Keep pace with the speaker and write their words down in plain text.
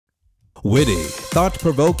Witty,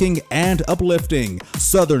 thought-provoking, and uplifting,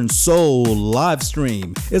 Southern Soul Live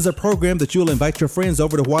Stream is a program that you'll invite your friends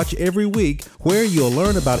over to watch every week, where you'll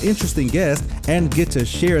learn about interesting guests and get to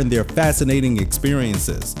share in their fascinating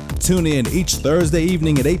experiences. Tune in each Thursday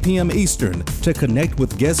evening at 8 p.m. Eastern to connect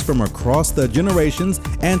with guests from across the generations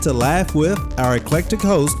and to laugh with our eclectic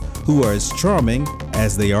hosts who are as charming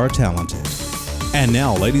as they are talented. And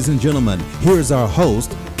now, ladies and gentlemen, here's our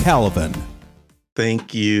host, Calvin.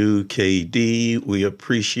 Thank you, KD. We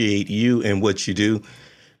appreciate you and what you do.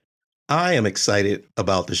 I am excited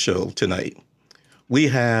about the show tonight. We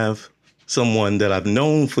have someone that I've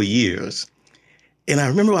known for years. And I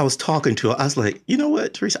remember I was talking to her. I was like, you know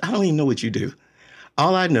what, Teresa, I don't even know what you do.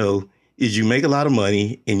 All I know is you make a lot of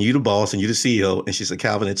money and you the boss and you the CEO. And she said,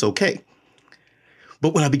 Calvin, it's okay.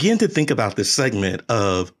 But when I began to think about this segment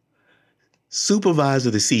of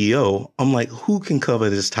Supervisor the CEO, I'm like, who can cover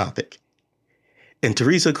this topic? And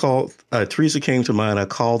Teresa came to mind. I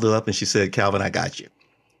called her up and she said, Calvin, I got you.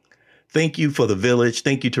 Thank you for the village.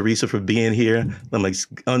 Thank you, Teresa, for being here. Let me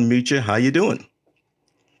unmute you. How you doing?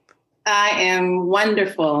 I am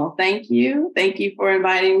wonderful. Thank you. Thank you for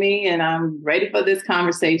inviting me. And I'm ready for this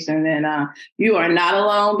conversation. And you are not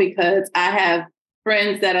alone, because I have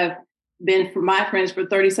friends that have been my friends for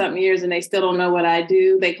 30 something years and they still don't know what I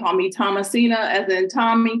do. They call me Thomasina, as in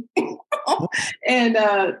Tommy. And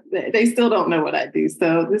they still don't know what I do.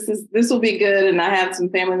 So this will be good. And I have some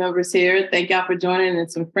family members here. Thank y'all for joining,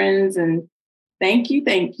 and some friends. And thank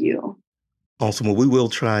you. Awesome. Well, we will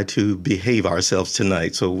try to behave ourselves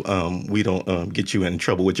tonight so we don't get you in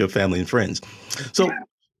trouble with your family and friends. So,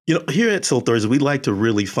 here at Soul Thursday, we like to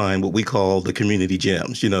really find what we call the community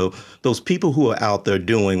gems, those people who are out there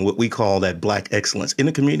doing what we call that Black excellence in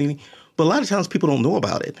the community. But a lot of times people don't know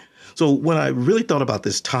about it. So when I really thought about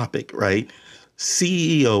this topic, right,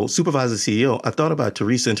 CEO, Supervisor CEO, I thought about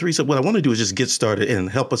Teresa. And Teresa, what I want to do is just get started and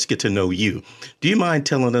help us get to know you. Do you mind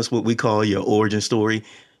telling us what we call your origin story?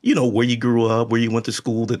 Where you grew up, where you went to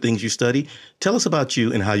school, the things you studied. Tell us about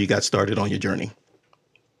you and how you got started on your journey.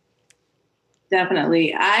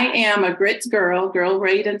 Definitely. I am a grits girl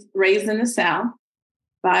raised in the South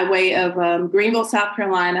by way of Greenville, South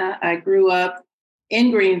Carolina. I grew up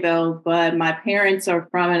in Greenville, but my parents are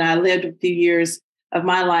from, and I lived a few years of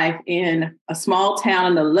my life in a small town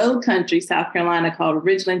in the Low Country, South Carolina, called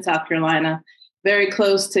Ridgeland, South Carolina, very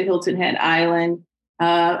close to Hilton Head Island.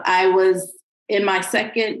 I was in my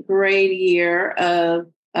second grade year of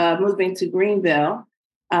moving to Greenville.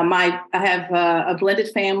 I have a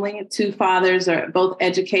blended family. Two fathers are both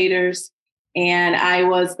educators, and I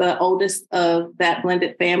was the oldest of that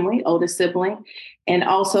blended family, oldest sibling, and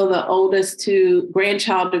also the oldest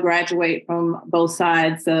grandchild to graduate from both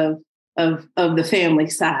sides of the family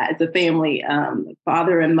side, the family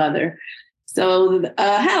father and mother. So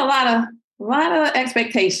I had a lot of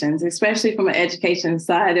expectations, especially from an education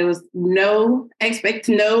side. It was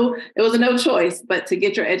it was a no choice, but to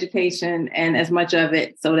get your education and as much of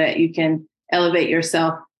it so that you can elevate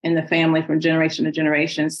yourself in the family from generation to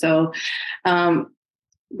generation. So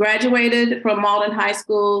graduated from Malden High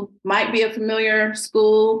School, might be a familiar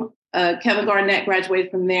school. Kevin Garnett graduated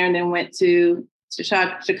from there and then went to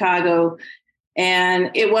Chicago.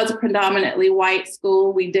 And it was a predominantly white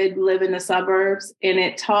school. We did live in the suburbs, and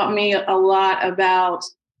it taught me a lot about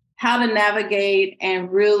how to navigate and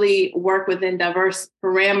really work within diverse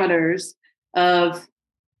parameters of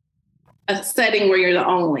a setting where you're the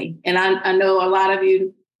only. And I know a lot of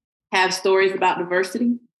you have stories about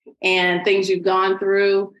diversity and things you've gone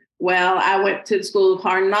through. Well, I went to the school of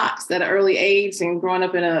hard knocks at an early age, and growing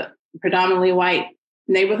up in a predominantly white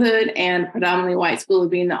neighborhood and predominantly white school,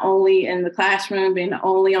 being the only in the classroom, being the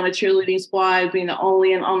only on a cheerleading squad, being the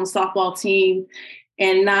only on the softball team,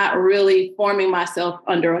 and not really forming myself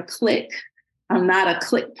under a clique. I'm not a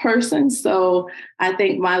clique person. So I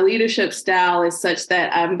think my leadership style is such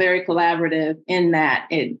that I'm very collaborative in that.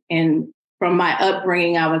 And from my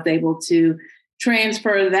upbringing, I was able to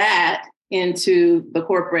transfer that into the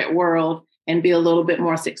corporate world and be a little bit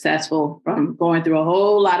more successful from going through a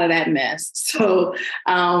whole lot of that mess. So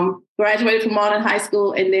graduated from Malden High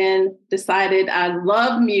School and then decided I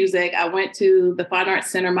love music. I went to the Fine Arts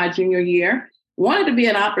Center my junior year, wanted to be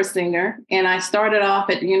an opera singer. And I started off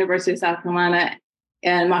at the University of South Carolina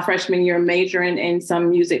and my freshman year majoring in some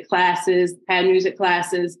music classes, had music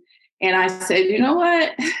classes. And I said, you know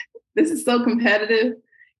what? This is so competitive.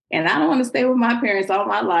 And I don't want to stay with my parents all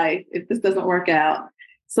my life if this doesn't work out.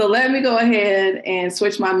 So let me go ahead and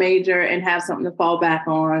switch my major and have something to fall back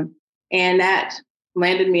on. And that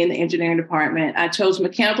landed me in the engineering department. I chose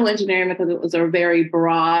mechanical engineering because it was a very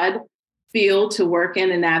broad field to work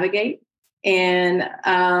in and navigate. And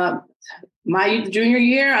my junior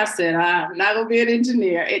year, I said, I'm not going to be an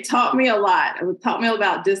engineer. It taught me a lot. It taught me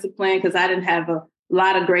about discipline because I didn't have a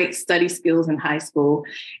lot of great study skills in high school.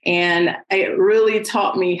 And it really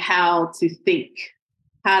taught me how to think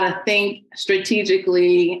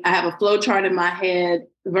strategically. I have a flow chart in my head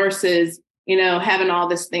versus, having all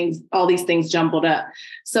these things jumbled up.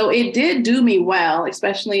 So it did do me well,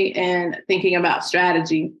 especially in thinking about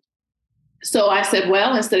strategy. So I said,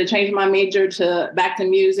 well, instead of changing my major back to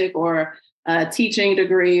music or a teaching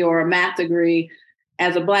degree or a math degree,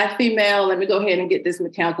 as a Black female, let me go ahead and get this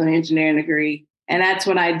mechanical engineering degree. And that's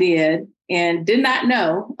what I did, and did not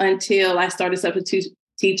know until I started substitute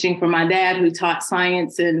teaching for my dad, who taught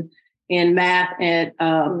science and math at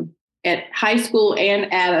high school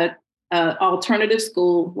and at a alternative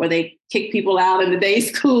school where they kick people out in the day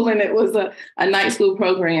school, and it was a night school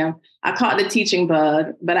program. I caught the teaching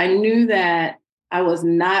bug, but I knew that I was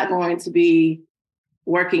not going to be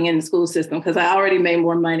working in the school system because I already made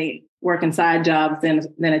more money working side jobs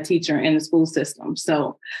than a teacher in the school system.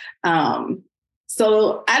 So I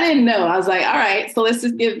didn't know. I was like, all right, so let's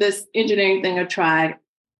just give this engineering thing a try.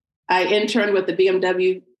 I interned with the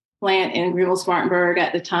BMW plant in Greenville-Spartanburg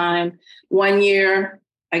at the time. 1 year,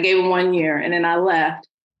 I gave them 1 year, and then I left.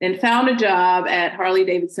 Then found a job at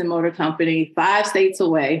Harley-Davidson Motor Company, 5 states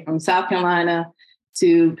away, from South Carolina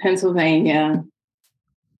to Pennsylvania.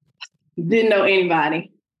 Didn't know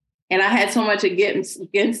anybody. And I had so much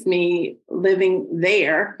against me living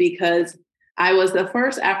there because I was the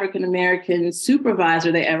first African-American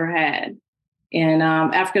supervisor they ever had, and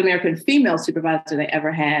African-American female supervisor they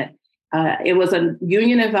ever had. It was a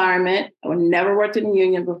union environment. I never worked in a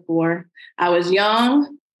union before. I was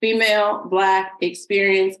young, female, Black,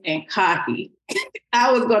 experienced, and cocky.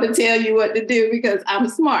 I was going to tell you what to do because I'm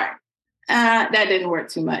smart. That didn't work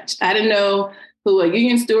too much. I didn't know who a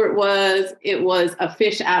union steward was. It was a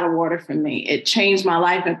fish out of water for me. It changed my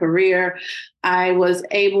life and career. I was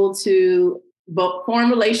able to form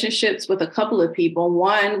relationships with a couple of people.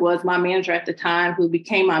 One was my manager at the time, who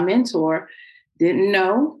became my mentor. Didn't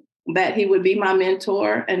know that he would be my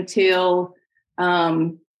mentor until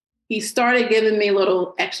he started giving me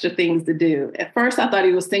little extra things to do. At first, I thought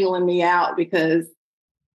he was singling me out because,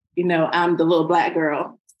 I'm the little Black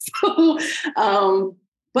girl.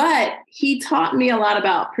 But he taught me a lot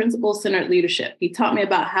about principle-centered leadership. He taught me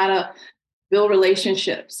about how to build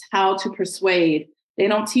relationships, how to persuade. They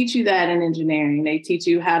don't teach you that in engineering. They teach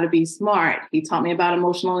you how to be smart. He taught me about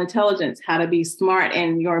emotional intelligence, how to be smart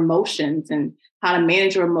in your emotions and how to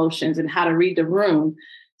manage your emotions and how to read the room.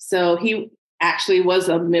 So he actually was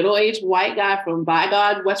a middle-aged white guy from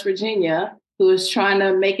Bygod, West Virginia, who was trying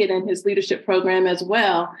to make it in his leadership program as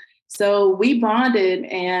well. So we bonded,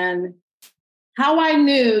 and how I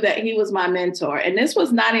knew that he was my mentor, and this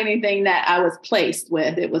was not anything that I was placed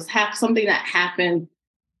with. It was something that happened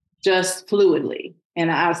just fluidly. And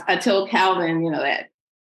I told Calvin, that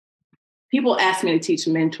people ask me to teach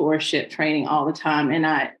mentorship training all the time, and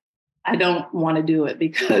I don't want to do it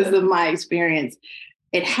because of my experience.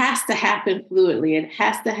 It has to happen fluidly. It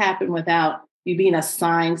has to happen without you being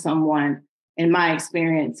assigned someone, in my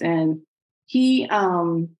experience. And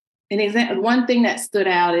one thing that stood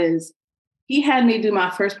out is he had me do my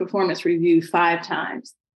first performance review 5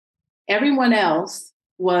 times. Everyone else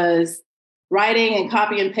was writing and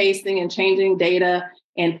copy and pasting and changing data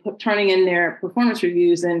and turning in their performance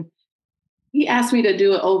reviews. And he asked me to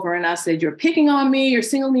do it over. And I said, you're picking on me. You're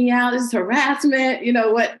singling me out. This is harassment. You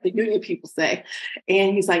know what the union people say.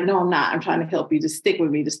 And he's like, no, I'm not. I'm trying to help you. Just stick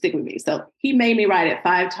with me. Just stick with me. So he made me write it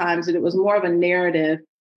 5 times. And it was more of a narrative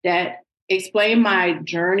that explained my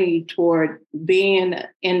journey toward being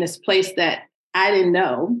in this place that I didn't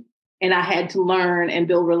know. And I had to learn and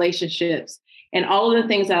build relationships. And all of the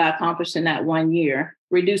things that I accomplished in that 1 year,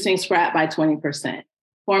 reducing scrap by 20%,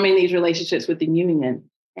 forming these relationships with the union,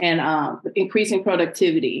 and increasing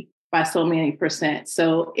productivity by so many percent.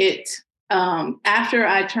 So after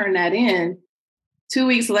I turned that in, 2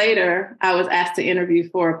 weeks later, I was asked to interview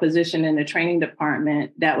for a position in the training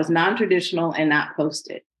department that was non-traditional and not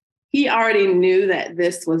posted. He already knew that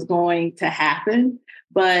this was going to happen,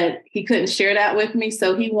 but he couldn't share that with me.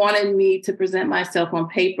 So he wanted me to present myself on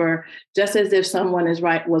paper just as if someone was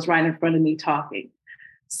right in front of me talking.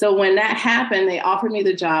 So when that happened, they offered me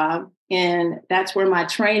the job. And that's where my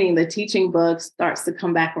training, the teaching bug, starts to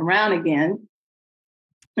come back around again.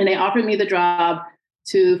 And they offered me the job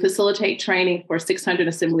to facilitate training for 600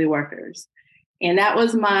 assembly workers. And that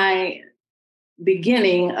was my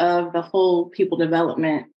beginning of the whole people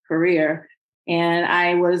development career. And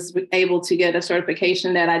I was able to get a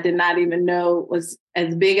certification that I did not even know was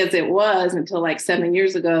as big as it was until like 7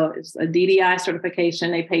 years ago. It's a DDI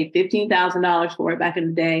certification. They paid $15,000 for it back in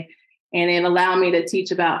the day. And it allowed me to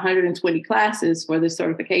teach about 120 classes for this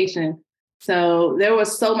certification. So there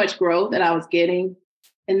was so much growth that I was getting.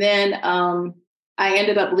 And then I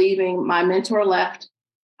ended up leaving. My mentor left.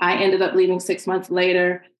 I ended up leaving 6 months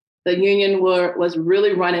later. The union was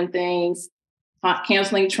really running things,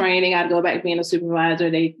 canceling training. I'd go back to being a supervisor.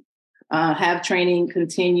 They have training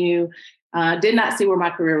continue. Did not see where my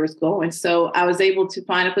career was going. So I was able to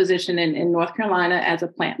find a position in North Carolina as a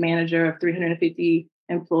plant manager of 350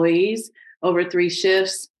 employees over 3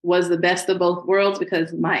 shifts. Was the best of both worlds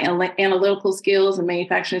because my analytical skills and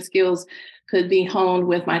manufacturing skills could be honed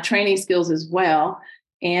with my training skills as well.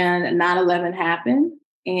 And 9/11 happened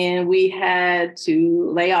and we had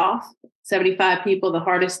to lay off 75 people, the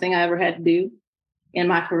hardest thing I ever had to do in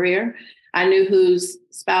my career. I knew whose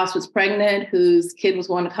spouse was pregnant, whose kid was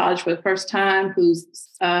going to college for the first time, whose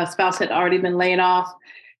spouse had already been laid off.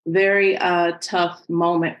 Very tough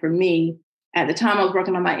moment for me. At the time, I was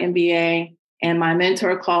working on my MBA, and my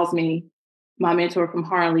mentor calls me, my mentor from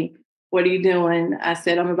Harley. What are you doing? I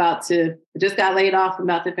said, I just got laid off. I'm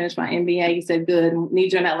about to finish my MBA. He said, good.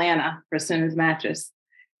 Need you in Atlanta for Simmons Mattress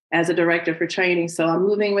as a director for training. So I'm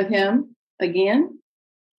moving with him again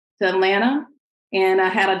to Atlanta. And I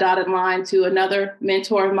had a dotted line to another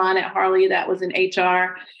mentor of mine at Harley that was in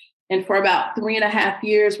HR. And for about 3.5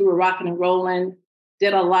 years, we were rocking and rolling,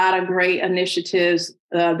 did a lot of great initiatives.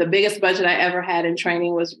 The biggest budget I ever had in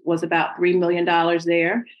training was about $3 million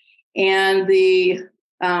there. And the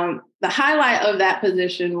highlight of that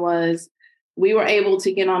position was we were able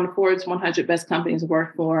to get on the Forbes 100 Best Companies to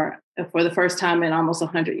Work for the first time in almost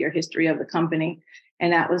 100-year history of the company.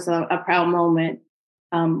 And that was a proud moment.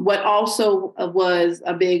 What also was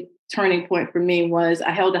a big turning point for me was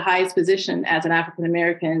I held the highest position as an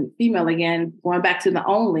African-American female again, going back to the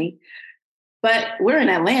only. But we're in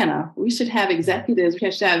Atlanta. We should have executives.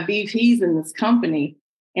 We should have VPs in this company.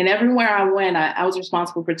 And everywhere I went, I was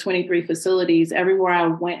responsible for 23 facilities. Everywhere I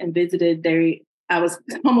went and visited, I was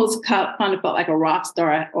almost kind of felt like a rock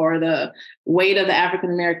star, or the weight of the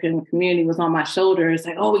African-American community was on my shoulders.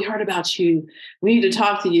 Like, oh, we heard about you. We need to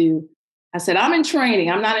talk to you. I said, I'm in training.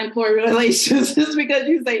 I'm not in employee relations just because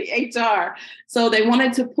you say HR. So they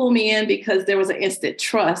wanted to pull me in because there was an instant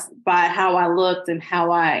trust by how I looked and how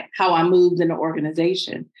I moved in the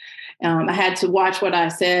organization. I had to watch what I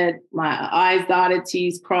said, my I's dotted,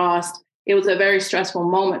 T's crossed. It was a very stressful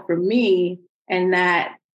moment for me, and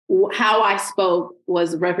that how I spoke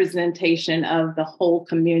was a representation of the whole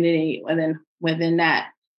community within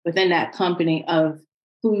that company of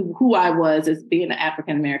who I was as being an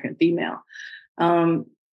African-American female.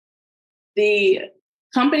 The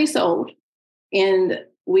company sold, and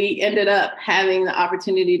we ended up having the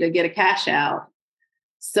opportunity to get a cash out.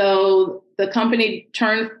 So the company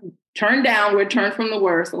turned downward, turned from the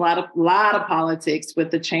worst, a lot of politics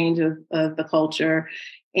with the change of the culture.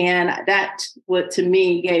 And that what to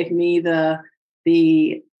me gave me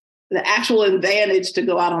the actual advantage to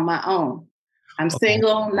go out on my own. I'm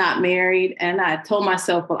single, not married. And I told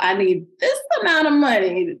myself, well, I need this amount of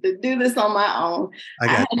money to do this on my own. I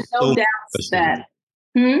had no doubts that.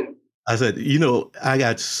 I said, I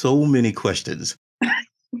got so many questions.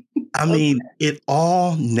 I mean, it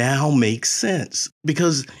all now makes sense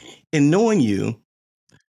because in knowing you,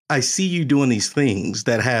 I see you doing these things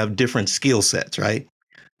that have different skill sets, right?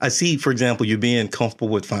 I see, for example, you being comfortable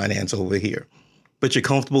with finance over here, but you're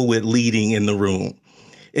comfortable with leading in the room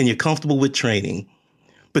and you're comfortable with training.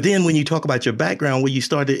 But then when you talk about your background, where you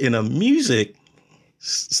started in a music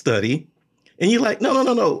study and you're like,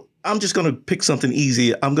 no, I'm just going to pick something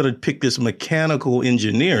easy. I'm going to pick this mechanical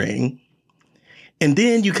engineering. And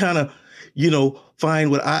then you kind of, find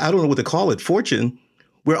what I don't know what to call it, fortune,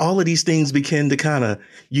 where all of these things begin to kind of,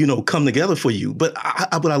 come together for you. But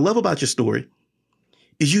what I love about your story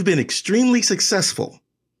is you've been extremely successful.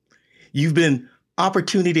 You've been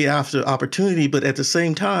opportunity after opportunity, but at the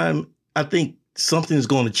same time, I think something's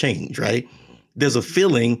going to change, right? There's a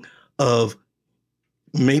feeling of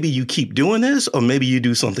maybe you keep doing this or maybe you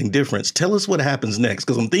do something different. Tell us what happens next.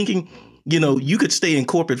 Because I'm thinking, you could stay in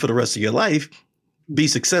corporate for the rest of your life, be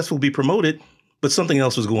successful, be promoted, but something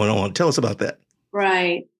else was going on. Tell us about that.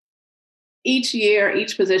 Right. Each year,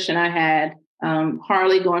 each position I had,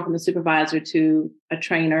 Harley going from a supervisor to a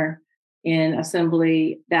trainer in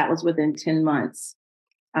assembly, that was within 10 months.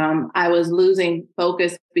 I was losing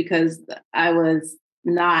focus because I was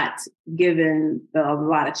not given a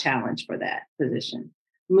lot of challenge for that position.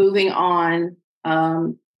 Moving on,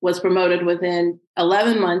 was promoted within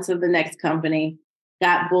 11 months of the next company,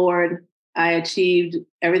 got bored. I achieved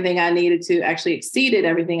everything I needed to, actually exceeded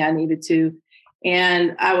everything I needed to.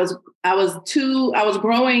 And I was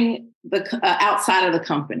growing outside of the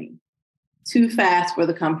company too fast for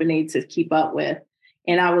the company to keep up with.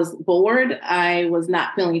 And I was bored. I was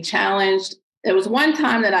not feeling challenged. There was one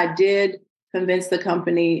time that I did convince the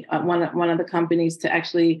company, one of the companies, to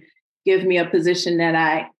actually give me a position that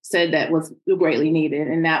I said that was greatly needed.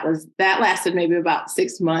 And that lasted maybe about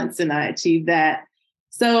 6 months, and I achieved that.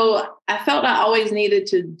 So I felt I always needed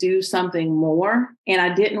to do something more, and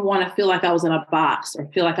I didn't want to feel like I was in a box or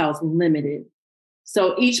feel like I was limited.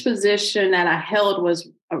 So each position that I held was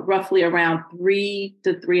roughly around 3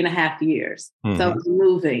 to 3.5 years. Mm-hmm. So I was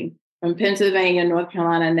moving from Pennsylvania, North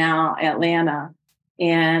Carolina, now Atlanta.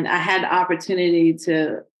 And I had the opportunity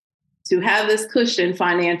to have this cushion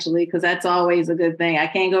financially, because that's always a good thing. I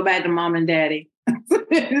can't go back to mom and daddy.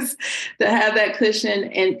 To have that cushion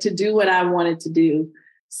and to do what I wanted to do.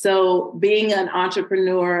 So being an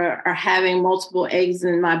entrepreneur or having multiple eggs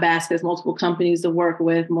in my baskets, multiple companies to work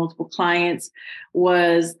with, multiple clients,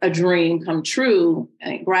 was a dream come true.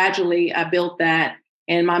 And gradually I built that.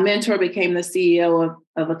 And my mentor became the CEO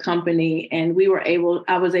of a company. And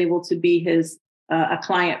I was able to be a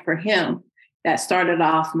client for him. That started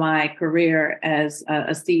off my career as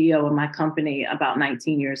a CEO of my company about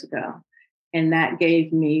 19 years ago. And that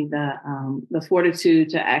gave me the fortitude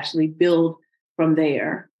to actually build from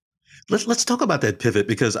there. Let's talk about that pivot,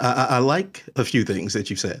 because I like a few things that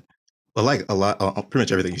you said. I like a lot, pretty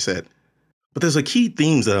much everything you said. But there's a key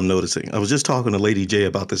themes that I'm noticing. I was just talking to Lady J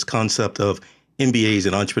about this concept of MBAs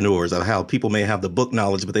and entrepreneurs, of how people may have the book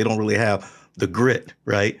knowledge, but they don't really have the grit,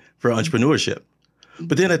 right, for entrepreneurship.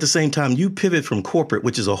 But then at the same time, you pivot from corporate,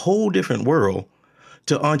 which is a whole different world,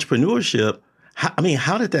 to entrepreneurship.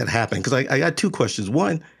 How did that happen? Because I got two questions.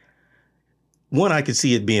 One, I could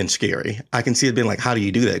see it being scary. I can see it being like, how do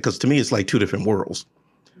you do that? Because to me, it's like two different worlds.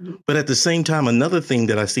 Mm-hmm. But at the same time, another thing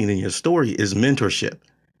that I've seen in your story is mentorship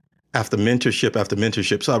after mentorship after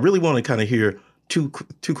mentorship. So I really want to kind of hear two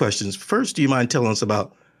questions. First, do you mind telling us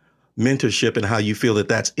about mentorship and how you feel that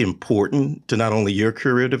that's important to not only your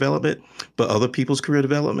career development, but other people's career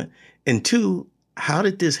development? And two, how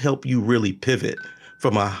did this help you really pivot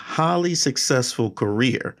from a highly successful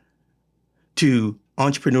career to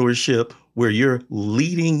entrepreneurship, where you're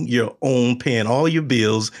leading your own, paying all your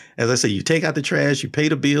bills? As I say, you take out the trash, you pay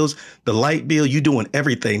the bills, the light bill, you're doing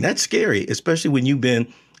everything. That's scary, especially when you've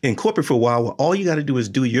been in corporate for a while, where all you got to do is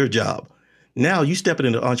do your job. Now you stepping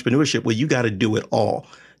into entrepreneurship where you got to do it all.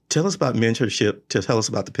 Tell us about mentorship. Tell us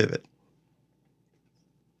about the pivot.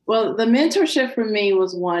 Well, the mentorship for me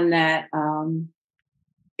was one that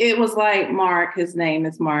it was like Mark. His name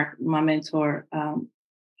is Mark, my mentor.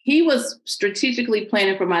 He was strategically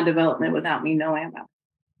planning for my development without me knowing about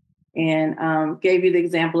it. And gave you the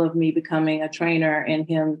example of me becoming a trainer and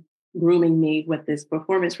him grooming me with this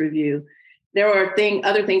performance review. There were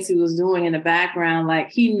other things he was doing in the background. Like,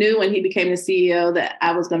 he knew when he became the CEO that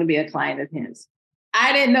I was going to be a client of his.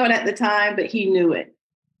 I didn't know it at the time, but he knew it.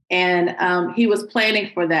 And he was planning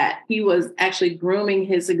for that. He was actually grooming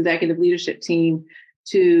his executive leadership team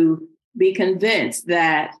to be convinced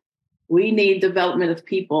that we need development of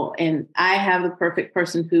people. And I have the perfect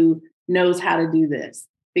person who knows how to do this,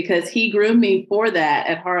 because he groomed me for that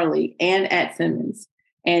at Harley and at Simmons.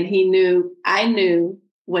 And I knew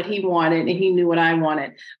what he wanted, and he knew what I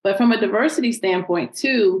wanted. But from a diversity standpoint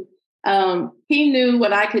too, he knew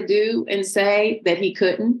what I could do and say that he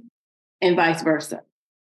couldn't, and vice versa.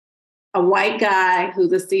 A white guy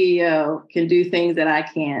who's a CEO can do things that I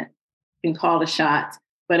can't, can call the shots.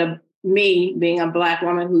 But me being a Black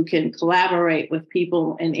woman who can collaborate with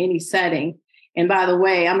people in any setting. And by the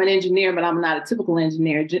way, I'm an engineer, but I'm not a typical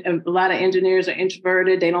engineer. A lot of engineers are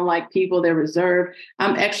introverted. They don't like people. They're reserved.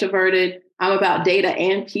 I'm extroverted. I'm about data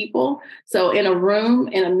and people. So in a room,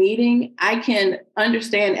 in a meeting, I can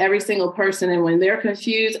understand every single person. And when they're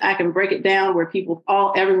confused, I can break it down where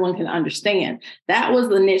everyone can understand. That was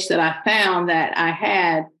the niche that I found that I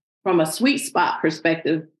had from a sweet spot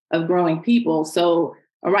perspective of growing people. So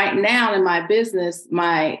right now in my business,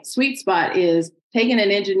 my sweet spot is taking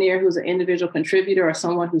an engineer who's an individual contributor or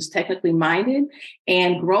someone who's technically minded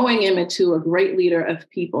and growing him into a great leader of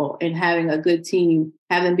people and having a good team,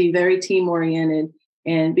 have them be very team oriented.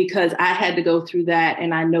 And because I had to go through that,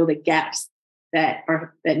 and I know the gaps that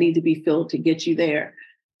need to be filled to get you there.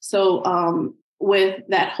 So with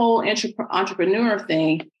that whole entrepreneur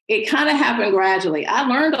thing, it kind of happened gradually. I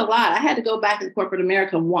learned a lot. I had to go back to corporate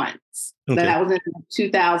America once. Okay. That I was in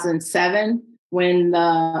 2007. when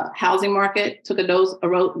the housing market took a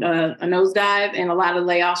nosedive and a lot of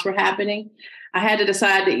layoffs were happening. I had to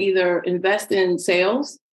decide to either invest in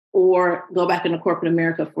sales or go back into corporate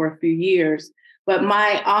America for a few years. But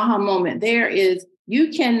my aha moment there is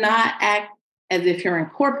you cannot act as if you're in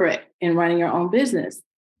corporate and running your own business.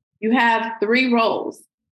 You have 3 roles: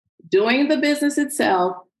 doing the business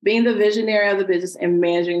itself, being the visionary of the business, and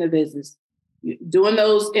managing the business. Doing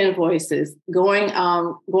those invoices, going to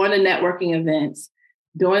networking events,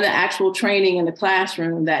 doing the actual training in the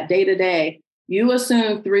classroom, that day to day. You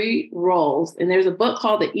assume 3 roles. And there's a book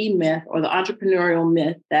called The E-Myth, or The Entrepreneurial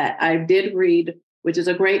Myth, that I did read, which is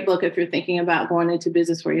a great book if you're thinking about going into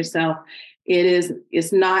business for yourself.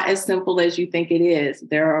 It's not as simple as you think it is.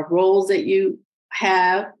 There are roles that you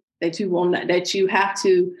have that you have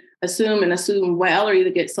to assume well, or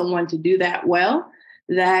either get someone to do that well,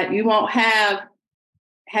 that you won't have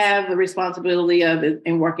the responsibility of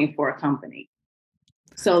in working for a company.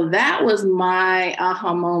 So that was my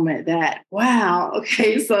aha moment that, wow,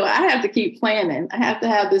 okay, so I have to keep planning. I have to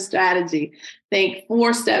have this strategy, think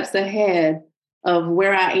 4 steps ahead of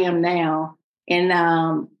where I am now. And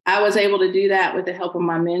I was able to do that with the help of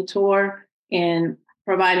my mentor and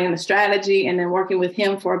providing the strategy, and then working with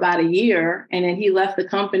him for about a year. And then he left the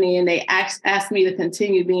company, and they asked me to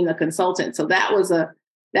continue being a consultant. So that was a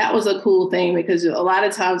cool thing, because a lot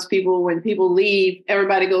of times when people leave,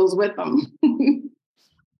 everybody goes with them.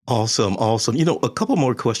 Awesome. A couple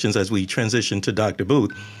more questions as we transition to Dr.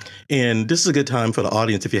 Booth. And this is a good time for the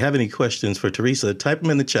audience. If you have any questions for Teresa, type them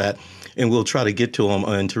in the chat and we'll try to get to them.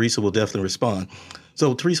 And Teresa will definitely respond.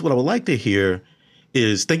 So, Teresa, what I would like to hear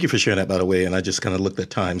is, thank you for sharing that, by the way. And I just kind of looked at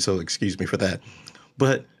time, so excuse me for that.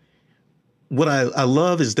 But what I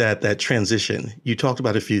love is that transition. You talked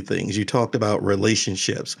about a few things. You talked about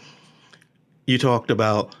relationships. You talked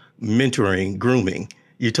about mentoring, grooming.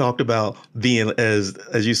 You talked about being, as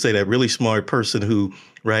you say, that really smart person who,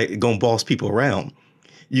 right, gonna boss people around.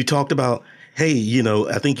 You talked about, hey,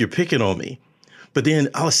 I think you're picking on me. But then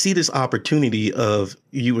I'll see this opportunity of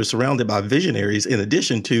you were surrounded by visionaries. In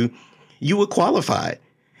addition to, you were qualified.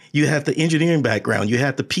 You have the engineering background. You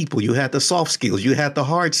had the people. You had the soft skills. You had the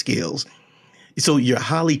hard skills. So you're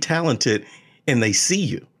highly talented and they see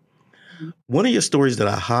you. One of your stories that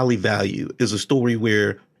I highly value is a story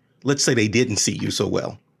where, let's say they didn't see you so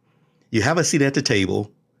well. You have a seat at the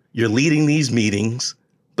table. You're leading these meetings,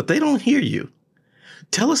 but they don't hear you.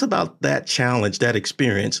 Tell us about that challenge, that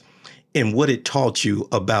experience, and what it taught you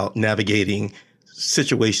about navigating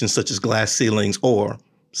situations such as glass ceilings or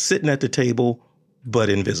sitting at the table, but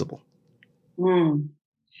invisible.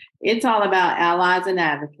 It's all about allies and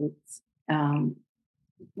advocates.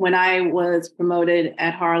 When I was promoted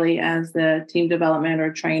at Harley as the team development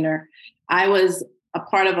or trainer, I was a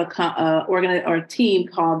part of a team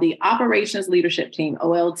called the Operations Leadership Team,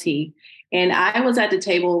 OLT. And I was at the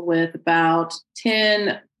table with about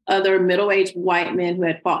 10 other middle-aged white men who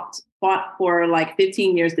had fought for like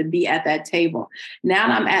 15 years to be at that table. Now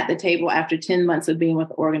I'm at the table after 10 months of being with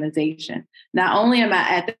the organization. Not only am I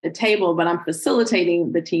at the table, but I'm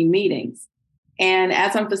facilitating the team meetings. And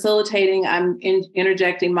as I'm facilitating, I'm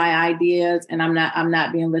interjecting my ideas, and I'm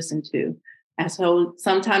not being listened to. And so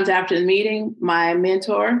sometimes after the meeting, my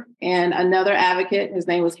mentor and another advocate, his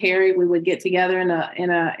name was Harry, we would get together in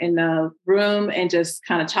a room and just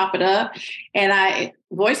kind of chop it up. And I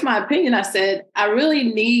voiced my opinion. I said, I really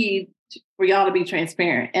need for y'all to be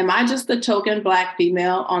transparent. Am I just the token Black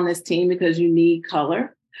female on this team because you need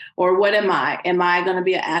color? Or what am I? Am I going to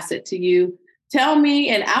be an asset to you? Tell me,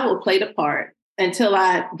 and I will play the part until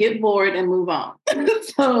I get bored and move on.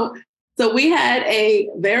 So we had a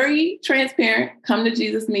very transparent come to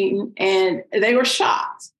Jesus meeting, and they were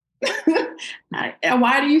shocked. And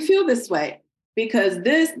why do you feel this way? Because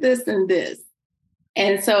this, and this.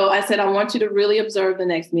 And so I said, I want you to really observe the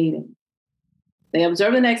next meeting. They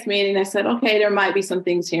observed the next meeting. They said, okay, there might be some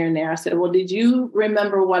things here and there. I said, well, did you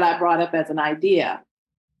remember what I brought up as an idea?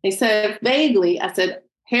 They said, vaguely. I said,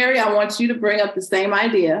 Harry, I want you to bring up the same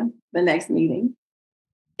idea the next meeting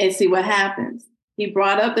and see what happens. He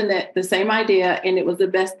brought up the same idea, and it was the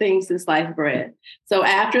best thing since sliced bread. So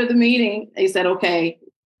after the meeting, they said, okay,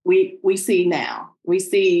 we see now. We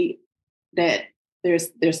see that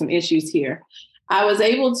there's some issues here. I was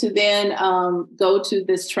able to then go to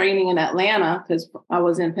this training in Atlanta because I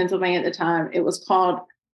was in Pennsylvania at the time. It was called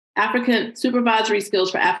African Supervisory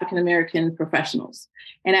Skills for African American Professionals.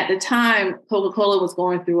 And at the time, Coca-Cola was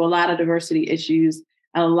going through a lot of diversity issues.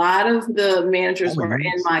 A lot of the managers were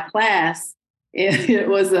in my class. It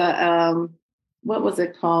was what was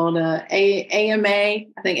it called? AMA, I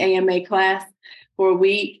think AMA class for a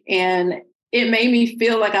week. And it made me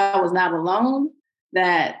feel like I was not alone,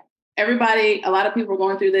 that a lot of people were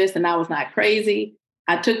going through this and I was not crazy.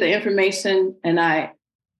 I took the information and I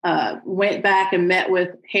went back and met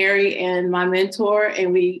with Harry and my mentor,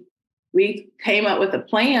 and we came up with a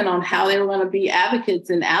plan on how they were going to be advocates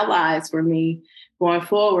and allies for me going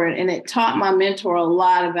forward. And it taught my mentor a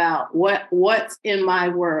lot about what's in my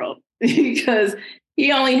world because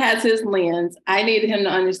he only has his lens. I needed him to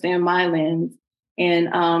understand my lens. And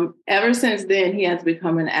ever since then, he has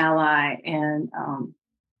become an ally and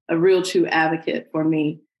a real true advocate for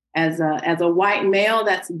me. As a white male,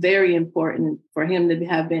 that's very important for him to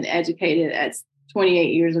have been educated at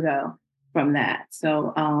 28 years ago from that.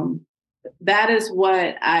 So that is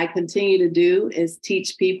what I continue to do, is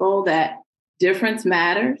teach people that difference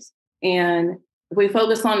matters. And if we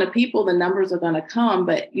focus on the people, the numbers are going to come,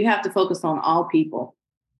 but you have to focus on all people.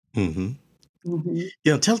 Mm-hmm.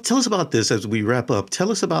 Mm-hmm. Tell us about this as we wrap up.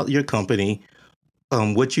 Tell us about your company,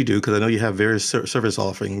 what you do, because I know you have various service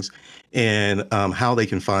offerings, and how they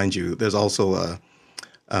can find you. There's also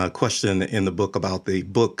a question in the book about the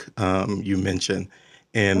book you mentioned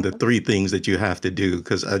and the 3 things that you have to do,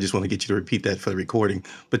 because I just want to get you to repeat that for the recording.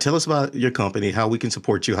 But tell us about your company, how we can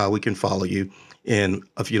support you, how we can follow you, and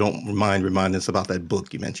if you don't mind, remind us about that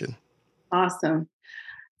book you mentioned. Awesome.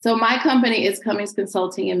 So my company is Cummings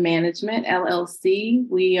Consulting and Management, LLC.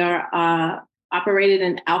 We are operated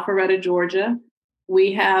in Alpharetta, Georgia.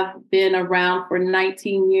 We have been around for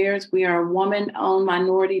 19 years. We are a woman-owned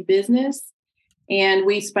minority business, and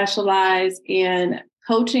we specialize in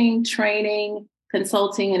coaching, training,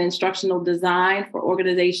 consulting, and instructional design for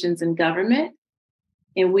organizations and government.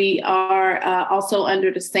 And we are also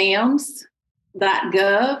under the SAMS.gov,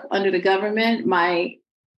 under the government. My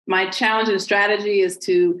challenge and strategy is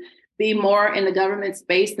to be more in the government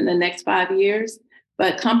space in the next 5 years.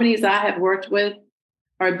 But companies I have worked with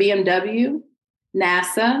are BMW,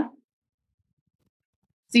 NASA,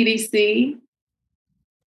 CDC,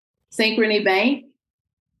 Synchrony Bank.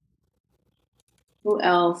 Who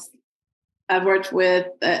else? I've worked with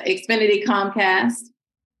Xfinity, Comcast.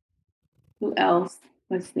 Who else?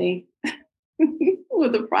 Let's see.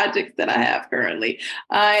 With the projects that I have currently.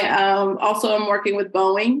 I also am working with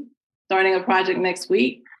Boeing, starting a project next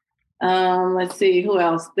week. Let's see, who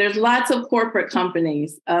else? There's lots of corporate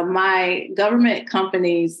companies. My government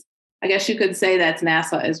companies, I guess you could say that's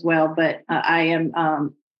NASA as well, but I am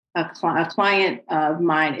a client of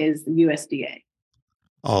mine is the USDA.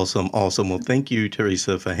 Awesome. Well, thank you,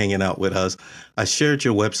 Teresa, for hanging out with us. I shared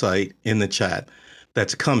your website in the chat.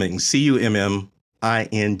 That's Cummings,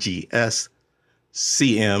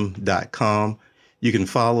 CUMMINGS.com. You can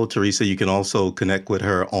follow Teresa. You can also connect with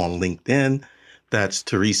her on LinkedIn. That's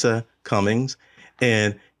Teresa Cummings.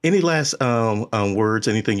 And any last words,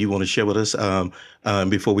 anything you want to share with us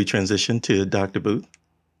before we transition to Dr. Booth?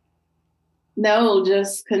 No,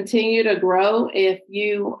 just continue to grow. If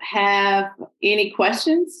you have any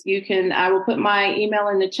questions, I will put my email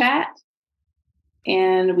in the chat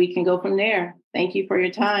and we can go from there. Thank you for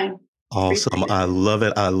your time. Awesome. I love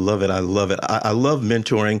it. I love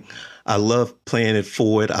mentoring. I love playing it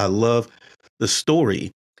forward. I love the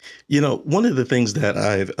story. One of the things that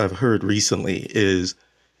I've heard recently is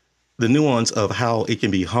the nuance of how it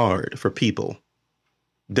can be hard for people,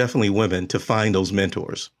 definitely women, to find those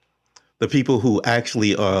mentors. The people who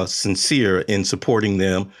actually are sincere in supporting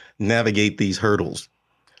them navigate these hurdles.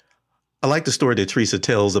 I like the story that Teresa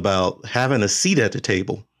tells about having a seat at the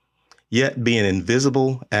table, yet being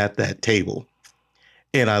invisible at that table.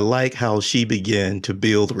 And I like how she began to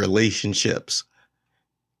build relationships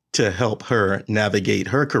to help her navigate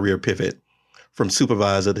her career pivot from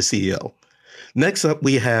supervisor to CEO. Next up,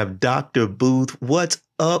 we have Dr. Booth. What's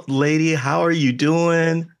up, lady? How are you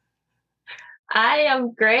doing? I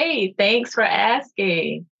am great. Thanks for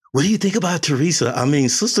asking. What do you think about Teresa? I mean,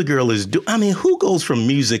 Sister Girl who goes from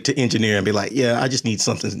music to engineering and be like, yeah, I just need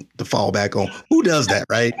something to fall back on. Who does that,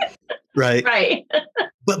 right? Right.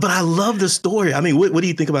 But I love the story. I mean, what do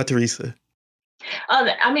you think about Teresa?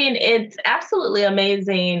 It's absolutely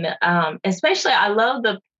amazing. Especially, I love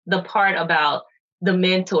the part about the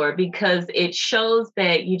mentor, because it shows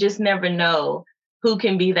that you just never know who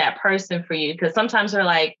can be that person for you. Because sometimes they're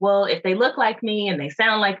like, well, if they look like me and they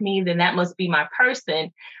sound like me, then that must be my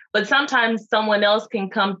person. But sometimes someone else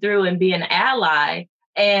can come through and be an ally,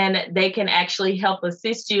 and they can actually help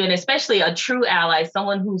assist you. And especially a true ally,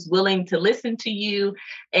 someone who's willing to listen to you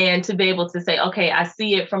and to be able to say, okay, I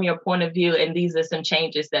see it from your point of view, and these are some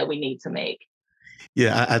changes that we need to make.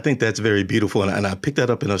 Yeah, I think that's very beautiful. And I picked that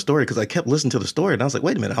up in her story because I kept listening to the story and I was like,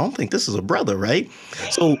 wait a minute, I don't think this is a brother, right?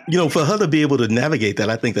 So, for her to be able to navigate that,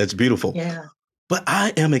 I think that's beautiful. Yeah. But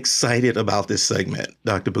I am excited about this segment,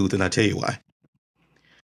 Dr. Booth, and I tell you why.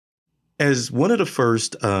 As one of the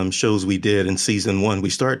first shows we did in season 1, we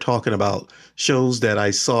started talking about shows that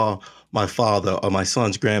I saw my father or my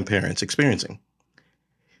son's grandparents experiencing.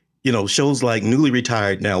 You know, shows like Newly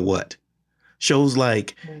Retired, Now What? Shows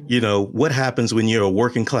like, what happens when you're a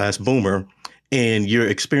working class boomer and you're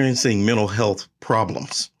experiencing mental health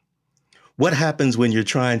problems? What happens when you're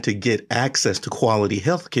trying to get access to quality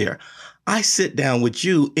health care? I sit down with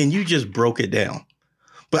you and you just broke it down.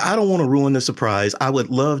 But I don't want to ruin the surprise. I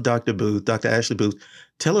would love Dr. Booth, Dr. Ashley Booth,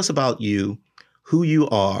 tell us about you, who you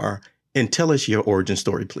are, and tell us your origin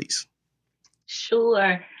story, please.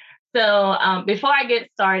 Sure. So before I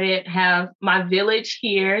get started, have my village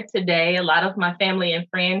here today. A lot of my family and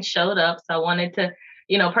friends showed up. So I wanted to,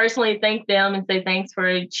 personally thank them and say thanks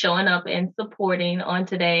for showing up and supporting on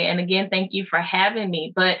today. And again, thank you for having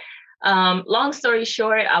me. But long story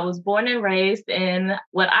short, I was born and raised in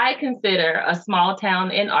what I consider a small town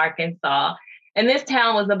in Arkansas. And this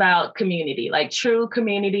town was about community, like true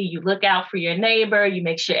community. You look out for your neighbor, you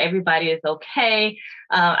make sure everybody is okay.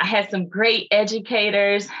 I had some great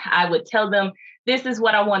educators. I would tell them, this is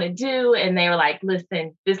what I want to do. And they were like,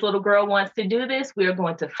 listen, this little girl wants to do this. We're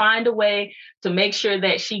going to find a way to make sure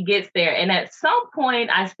that she gets there. And at some point,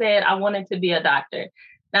 I said I wanted to be a doctor.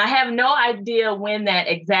 Now, I have no idea when that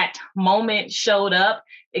exact moment showed up.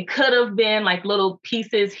 It could have been like little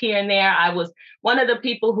pieces here and there. I was one of the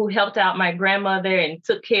people who helped out my grandmother and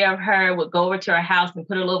took care of her, would go over to her house and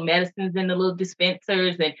put her little medicines in the little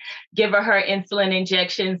dispensers and give her insulin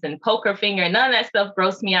injections and poke her finger. None of that stuff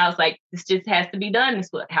grossed me out. I was like, this just has to be done. This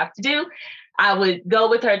is what I have to do. I would go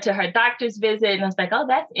with her to her doctor's visit. And I was like, oh,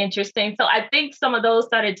 that's interesting. So I think some of those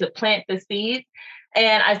started to plant the seeds.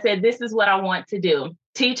 And I said, this is what I want to do.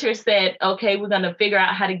 Teacher said, okay, we're going to figure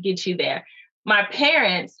out how to get you there. My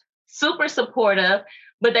parents, super supportive,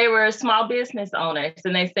 but they were small business owners.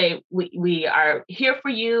 And they say, we are here for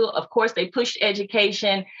you. Of course, they pushed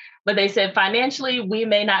education, but they said, financially, we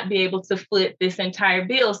may not be able to foot this entire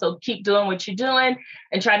bill. So keep doing what you're doing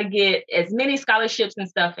and try to get as many scholarships and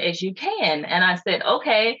stuff as you can. And I said,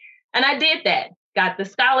 okay. And I did that. Got the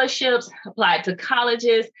scholarships, applied to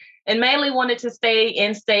colleges, and mainly wanted to stay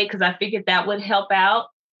in state because I figured that would help out.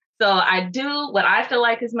 So I do what I feel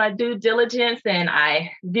like is my due diligence, and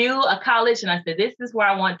I view a college and I said, this is where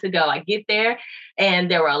I want to go. I get there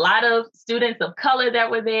and there were a lot of students of color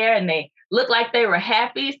that were there and they looked like they were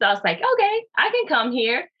happy. So I was like, okay, I can come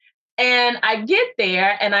here. And I get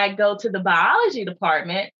there and I go to the biology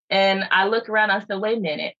department and I look around, I said, wait a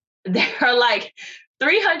minute, there are like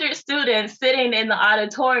 300 students sitting in the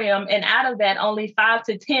auditorium. And out of that, only 5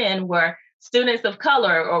 to 10 were students of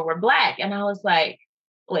color or were Black. And I was like,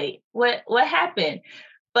 wait, what happened?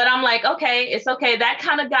 But I'm like, okay, it's okay. That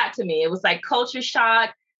kind of got to me. It was like culture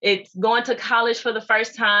shock. It's going to college for the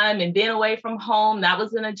first time and being away from home. That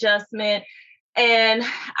was an adjustment. And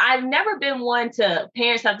I've never been one to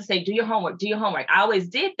parents have to say, do your homework, do your homework. I always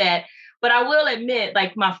did that. But I will admit,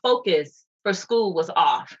 like my focus for school was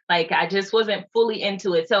off. Like I just wasn't fully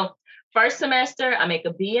into it. So first semester, I make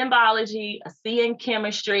a B in biology, a C in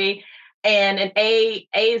chemistry, and an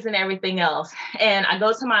A's and everything else. And I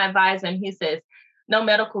go to my advisor and he says, no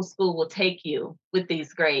medical school will take you with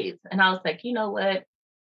these grades. And I was like, you know what?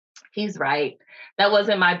 He's right. That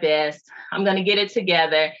wasn't my best. I'm going to get it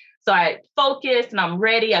together. So I focus and I'm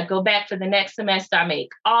ready. I go back for the next semester. I make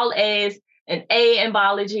all A's, an A in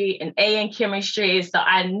biology, an A in chemistry. So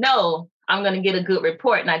I know I'm going to get a good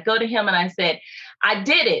report. And I go to him and I said, I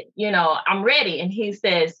did it. I'm ready. And he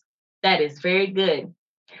says, that is very good,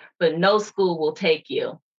 but no school will take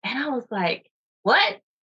you. And I was like, what?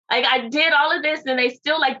 Like I did all of this and they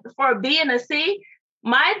still like for a B and a C.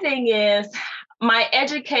 My thing is my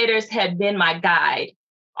educators had been my guide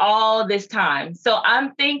all this time. So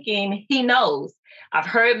I'm thinking he knows. I've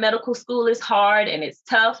heard medical school is hard and it's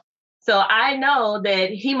tough. So I know that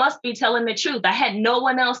he must be telling the truth. I had no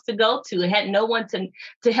one else to go to. I had no one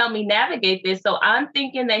to help me navigate this. So I'm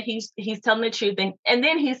thinking that he's telling the truth. And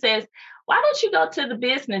then he says, why don't you go to the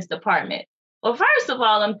business department? Well, first of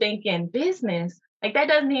all, I'm thinking business, like that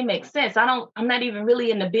doesn't even make sense. I'm not even really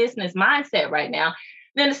in the business mindset right now.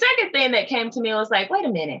 Then the second thing that came to me was like, wait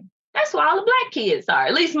a minute, that's where all the Black kids are.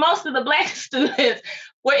 At least most of the Black students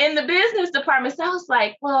were in the business department. So I was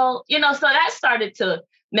like, well, so that started to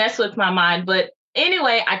mess with my mind. But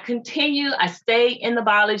anyway, I stay in the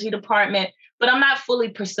biology department, but I'm not fully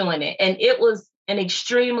pursuing it. And it was an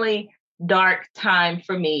extremely dark time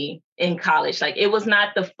for me in college. Like it was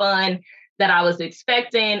not the fun that I was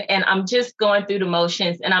expecting. And I'm just going through the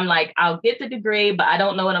motions and I'm like, I'll get the degree, but I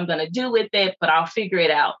don't know what I'm going to do with it, but I'll figure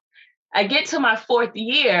it out. I get to my 4th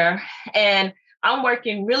year and I'm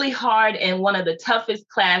working really hard in one of the toughest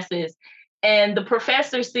classes. And the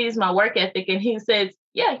professor sees my work ethic and he says,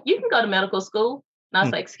 yeah, you can go to medical school. And I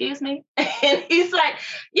was like, excuse me? And he's like,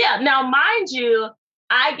 yeah, now mind you,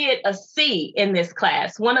 I get a C in this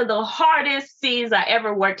class, one of the hardest C's I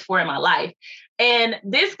ever worked for in my life. And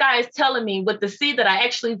this guy is telling me with the C that I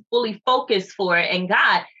actually fully focused for and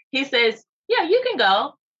got, he says, yeah, you can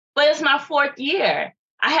go, but it's my 4th year.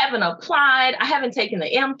 I haven't applied. I haven't taken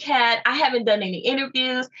the MCAT. I haven't done any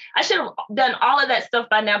interviews. I should have done all of that stuff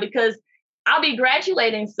by now because I'll be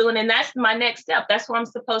graduating soon. And that's my next step. That's where I'm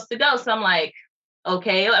supposed to go. So I'm like,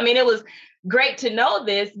 okay. I mean, it was great to know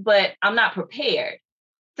this, but I'm not prepared.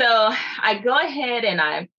 So I go ahead and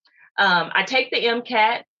I take the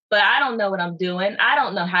MCAT, but I don't know what I'm doing. I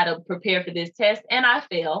don't know how to prepare for this test. And I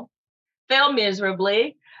fail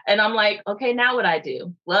miserably. And I'm like, okay, now what I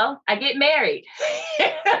do? Well, I get married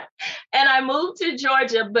and I moved to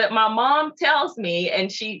Georgia, but my mom tells me,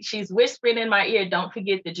 and she's whispering in my ear, don't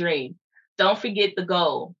forget the dream. Don't forget the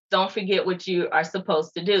goal. Don't forget what you are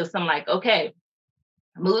supposed to do. So I'm like, okay,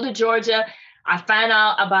 move to Georgia. I find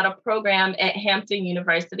out about a program at Hampton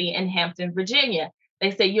University in Hampton, Virginia. They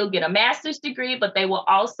say you'll get a master's degree, but they will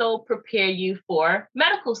also prepare you for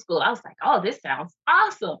medical school. I was like, oh, this sounds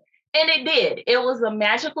awesome. And it did. It was a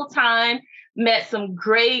magical time. Met some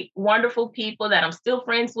great, wonderful people that I'm still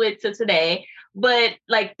friends with to today. But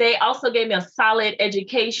like they also gave me a solid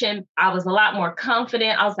education. I was a lot more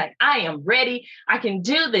confident. I was like, I am ready. I can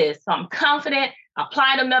do this. So I'm confident.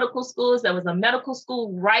 Applied to medical schools. There was a medical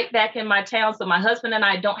school right back in my town. So my husband and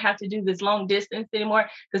I don't have to do this long distance anymore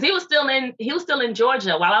because he was still in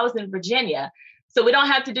Georgia while I was in Virginia. So we don't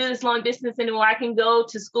have to do this long distance anymore. I can go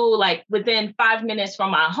to school like within 5 minutes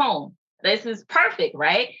from my home. This is perfect,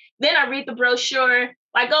 right? Then I read the brochure.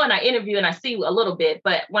 I go and I interview and I see a little bit.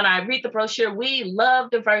 But when I read the brochure, we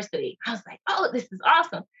love diversity. I was like, oh, this is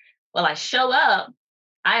awesome. Well, I show up.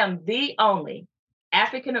 I am the only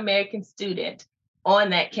African-American student on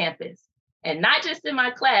that campus. And not just in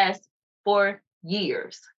my class, for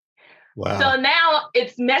years. Wow. So now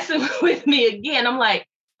it's messing with me again. I'm like,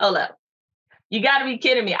 hold up. You got to be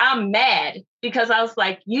kidding me. I'm mad because I was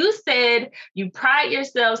like, you said you pride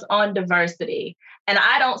yourselves on diversity and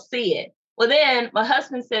I don't see it. Well, then my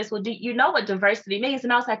husband says, well, do you know what diversity means?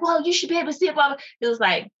 And I was like, well, you should be able to see it. He was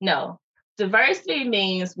like, no, diversity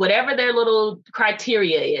means whatever their little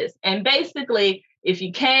criteria is. And basically, if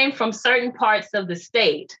you came from certain parts of the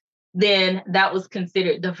state, then that was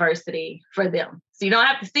considered diversity for them. So you don't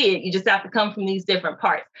have to see it. You just have to come from these different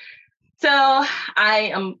parts. So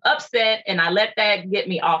I am upset and I let that get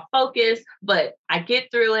me off focus, but I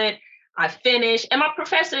get through it. I finish. And my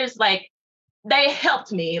professors, like, they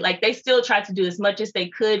helped me. Like, they still tried to do as much as they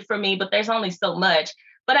could for me, but there's only so much.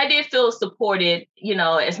 But I did feel supported,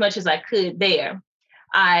 as much as I could there.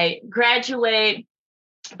 I graduate.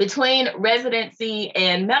 Between residency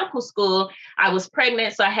and medical school, I was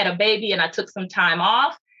pregnant. So I had a baby and I took some time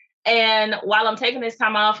off. And while I'm taking this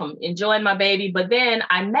time off, I'm enjoying my baby. But then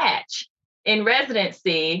I match in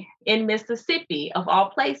residency in Mississippi, of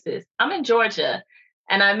all places. I'm in Georgia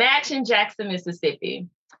and I match in Jackson, Mississippi.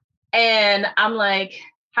 And I'm like,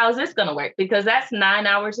 how's this going to work? Because that's 9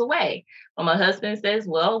 hours away. Well, my husband says,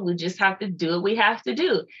 well, we just have to do what we have to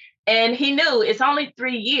do. And he knew it's only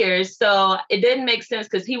 3 years. So it didn't make sense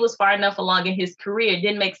because he was far enough along in his career. It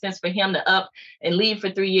didn't make sense for him to up and leave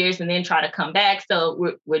for 3 years and then try to come back.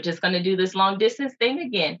 So we're just going to do this long distance thing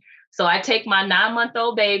again. So I take my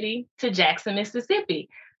 9-month-old baby to Jackson, Mississippi.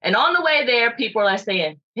 And on the way there, people are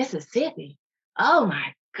saying, Mississippi, oh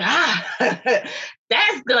my God,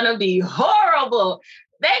 that's going to be horrible.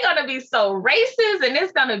 They're going to be so racist and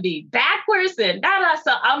it's going to be backwards and da.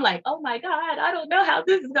 So I'm like, oh my God, I don't know how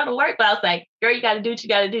this is going to work. But I was like, girl, you got to do what you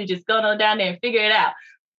got to do. Just go on down there and figure it out.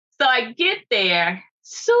 So I get there.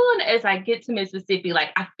 Soon as I get to Mississippi,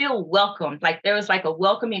 like I feel welcomed. Like there was like a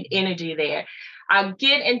welcoming energy there. I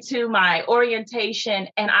get into my orientation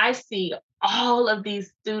and I see all of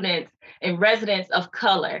these students and residents of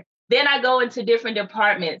color. Then I go into different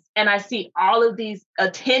departments and I see all of these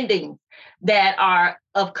attendings that are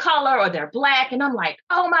of color or they're Black. And I'm like,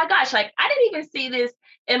 oh my gosh, like I didn't even see this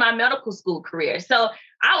in my medical school career. So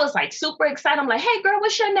I was like super excited. I'm like, hey girl,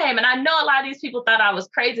 what's your name? And I know a lot of these people thought I was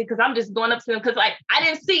crazy because I'm just going up to them because like I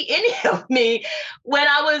didn't see any of me when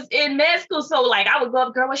I was in med school. So like I would go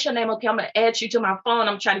up, girl, what's your name? Okay, I'm gonna add you to my phone.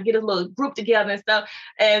 I'm trying to get a little group together and stuff.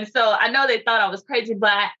 And so I know they thought I was crazy,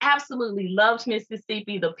 but I absolutely loved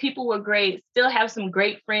Mississippi. The people were great. Still have some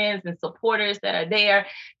great friends and supporters that are there.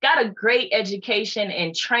 Got a great education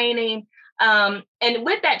and training. And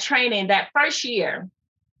with that training, that first year,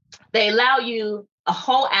 they allow you a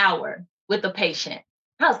whole hour with a patient.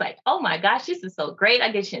 I was like, oh my gosh, this is so great.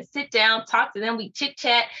 I get you to sit down, talk to them, we chit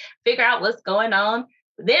chat, figure out what's going on.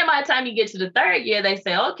 Then by the time you get to the third year, they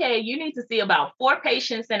say, okay, you need to see about 4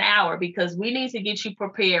 patients an hour because we need to get you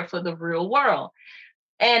prepared for the real world.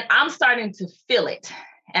 And I'm starting to feel it.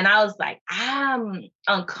 And I was like, I'm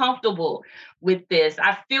uncomfortable with this.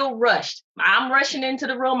 I feel rushed. I'm rushing into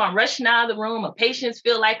the room. I'm rushing out of the room. My patients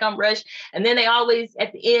feel like I'm rushed. And then they always,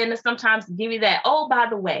 at the end, sometimes give you that, oh, by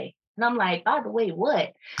the way. And I'm like, by the way,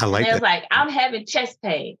 what? I like and they was that. like, I'm having chest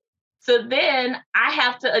pain. So then I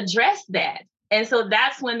have to address that. And so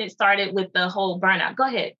that's when it started with the whole burnout. Go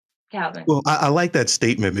ahead, Calvin. Well, I like that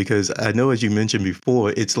statement because I know, as you mentioned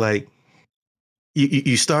before, it's like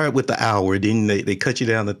you start with the hour, then they cut you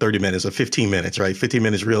down to 30 minutes or 15 minutes, right? 15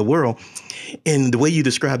 minutes real world. And the way you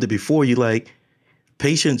described it before, you like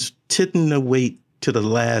patients tend to wait to the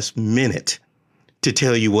last minute to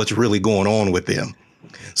tell you what's really going on with them.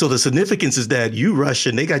 So the significance is that you rush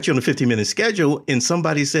and they got you on a 15-minute schedule and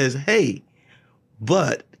somebody says, hey,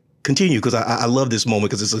 but continue, because I love this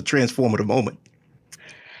moment because it's a transformative moment.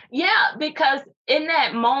 Yeah, because in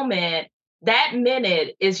that moment, that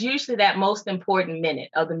minute is usually that most important minute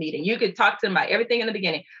of the meeting. You could talk to them about everything in the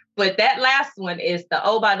beginning, but that last one is the,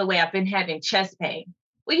 oh, by the way, I've been having chest pain.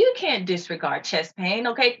 Well, you can't disregard chest pain,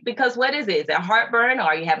 okay? Because what is it? Is it heartburn? Or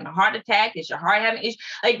are you having a heart attack? Is your heart having issues?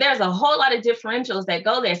 Like there's a whole lot of differentials that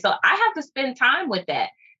go there. So I have to spend time with that.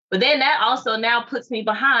 But then that also now puts me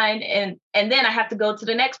behind, and then I have to go to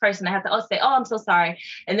the next person. I have to say, oh, I'm so sorry.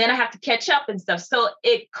 And then I have to catch up and stuff. So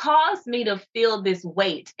it caused me to feel this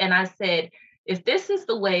weight. And I said, if this is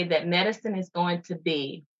the way that medicine is going to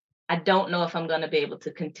be, I don't know if I'm going to be able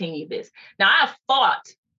to continue this. Now, I fought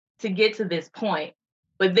to get to this point,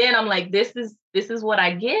 but then I'm like, this is what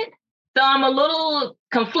I get. So I'm a little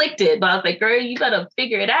conflicted, but I was like, girl, you got to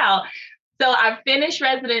figure it out. So I finished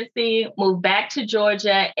residency, moved back to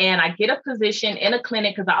Georgia, and I get a position in a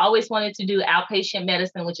clinic because I always wanted to do outpatient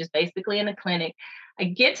medicine, which is basically in a clinic. I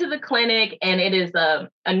get to the clinic, and it is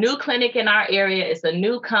a new clinic in our area. It's a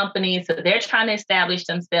new company, so they're trying to establish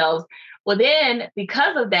themselves. Well, then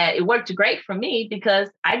because of that, it worked great for me because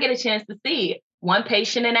I get a chance to see 1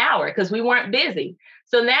 patient an hour because we weren't busy.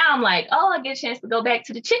 So now I'm like, oh, I get a chance to go back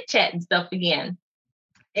to the chit chat and stuff again.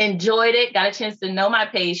 Enjoyed it, got a chance to know my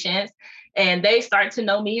patients. And they start to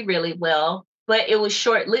know me really well, but it was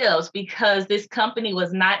short-lived because this company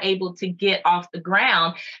was not able to get off the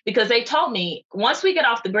ground because they told me, once we get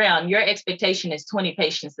off the ground, your expectation is 20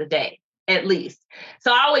 patients a day, at least.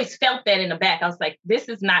 So I always felt that in the back. I was like, this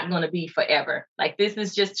is not going to be forever. Like, this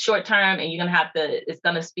is just short-term and you're going to have to, it's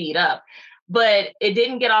going to speed up. But it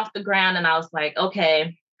didn't get off the ground. And I was like,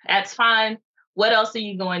 okay, that's fine. What else are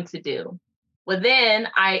you going to do? Well, then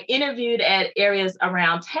I interviewed at areas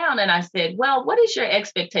around town and I said, well, what is your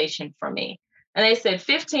expectation for me? And they said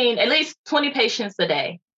 15, at least 20 patients a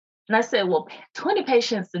day. And I said, well, 20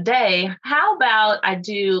 patients a day, how about I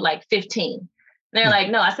do like 15? And they're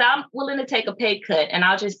like, no. I said, I'm willing to take a pay cut and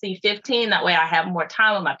I'll just see 15. That way I have more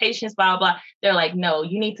time with my patients, blah, blah, blah. They're like, no,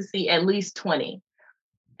 you need to see at least 20.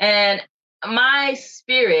 And my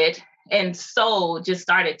spirit and soul just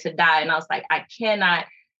started to die. And I was like, I cannot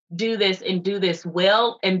do this and do this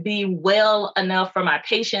well and be well enough for my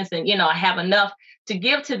patients. And, I have enough to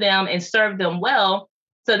give to them and serve them well.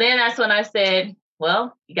 So then that's when I said,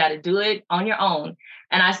 well, you got to do it on your own.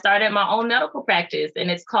 And I started my own medical practice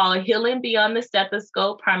and it's called Healing Beyond the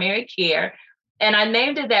Stethoscope Primary Care. And I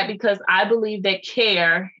named it that because I believe that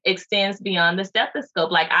care extends beyond the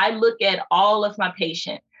stethoscope. Like I look at all of my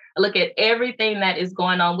patients. I look at everything that is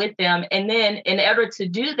going on with them. And then in order to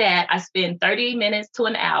do that, I spend 30 minutes to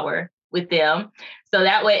an hour with them. So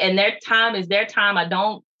that way, and their time is their time. I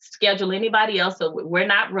don't schedule anybody else. So we're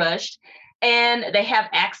not rushed. And they have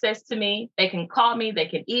access to me. They can call me, they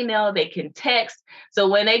can email, they can text. So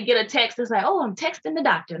when they get a text, it's like, oh, I'm texting the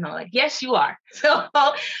doctor. And I'm like, yes, you are. So,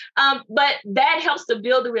 but that helps to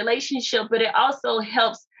build the relationship, but it also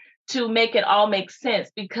helps to make it all make sense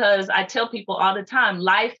because I tell people all the time,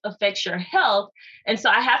 life affects your health. And so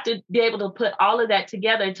I have to be able to put all of that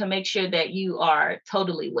together to make sure that you are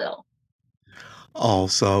totally well.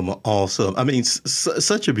 Awesome. Awesome. I mean,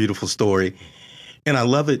 such a beautiful story. And I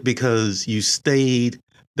love it because you stayed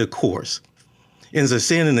the course. And as they're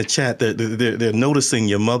saying in the chat, they're noticing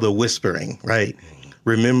your mother whispering, right?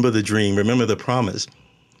 Remember the dream, remember the promise.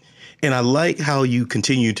 And I like how you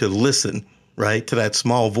continue to listen, right, to that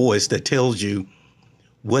small voice that tells you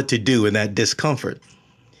what to do in that discomfort.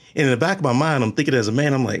 And in the back of my mind, I'm thinking as a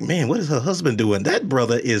man, I'm like, man, what is her husband doing? That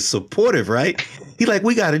brother is supportive, right? He like,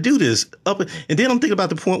 we got to do this up. And then I'm thinking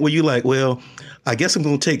about the point where you like, well, I guess I'm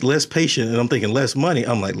going to take less patient, and I'm thinking less money.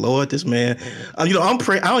 I'm like, Lord, this man, I'm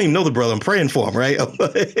praying. I don't even know the brother. I'm praying for him, right?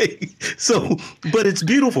 So, but it's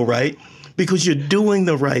beautiful, right? Because you're doing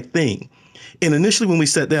the right thing. And initially when we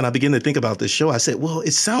sat down, I began to think about this show. I said, well,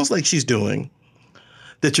 it sounds like she's doing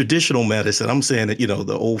the traditional medicine. I'm saying that,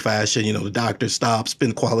 the old fashioned, the doctor stop,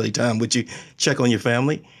 spend quality time with you, check on your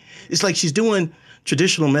family. It's like she's doing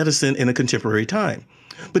traditional medicine in a contemporary time.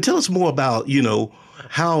 But tell us more about,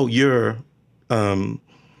 how your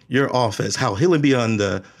office, how Healing Beyond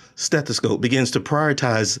the Stethoscope begins to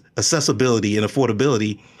prioritize accessibility and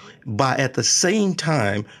affordability by at the same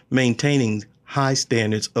time maintaining high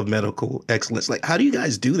standards of medical excellence. Like, how do you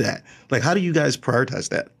guys do that? Like, how do you guys prioritize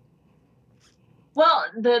that? Well,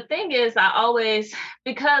 the thing is,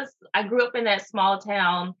 because I grew up in that small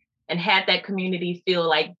town and had that community feel,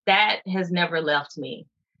 like that has never left me.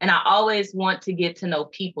 And I always want to get to know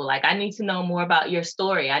people. Like, I need to know more about your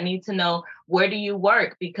story. I need to know, where do you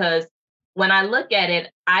work? Because when I look at it,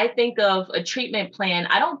 I think of a treatment plan.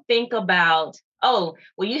 I don't think about, oh,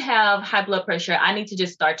 well, you have high blood pressure. I need to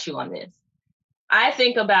just start you on this. I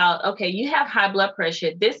think about, okay, you have high blood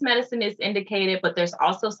pressure. This medicine is indicated, but there's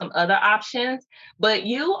also some other options. But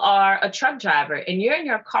you are a truck driver and you're in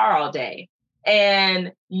your car all day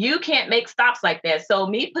and you can't make stops like that. So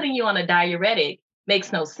me putting you on a diuretic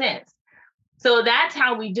makes no sense. So that's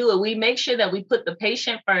how we do it. We make sure that we put the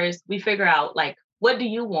patient first. We figure out, like, what do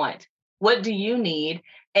you want? What do you need?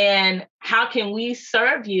 And how can we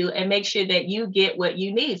serve you and make sure that you get what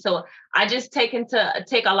you need? So I just take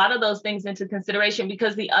a lot of those things into consideration,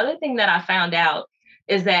 because the other thing that I found out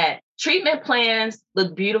is that treatment plans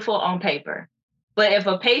look beautiful on paper, but if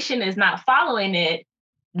a patient is not following it,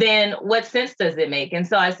 then what sense does it make? And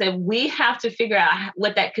so I said, we have to figure out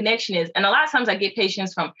what that connection is. And a lot of times I get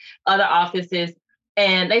patients from other offices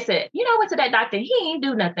and they said, I went to that doctor, he ain't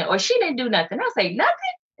do nothing, or she didn't do nothing. I was like, nothing?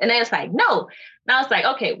 And they was like, no. And I was like,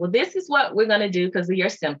 okay, well, this is what we're going to do because of your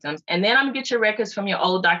symptoms. And then I'm going to get your records from your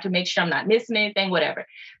old doctor, make sure I'm not missing anything, whatever. And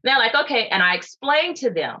they're like, okay. And I explained to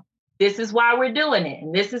them, this is why we're doing it.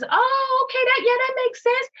 And this is, oh, okay, that makes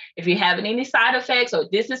sense. If you're having any side effects, or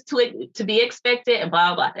this is to be expected, and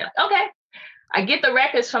blah, blah, blah. They're like, okay. I get the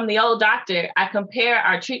records from the old doctor. I compare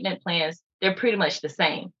our treatment plans. They're pretty much the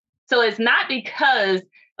same. So it's not because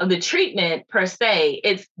of the treatment per se,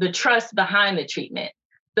 it's the trust behind the treatment.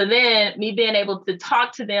 So then me being able to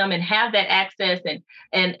talk to them and have that access, and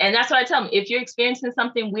that's what I tell them. If you're experiencing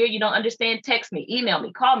something weird, you don't understand, text me, email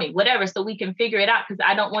me, call me, whatever, so we can figure it out, because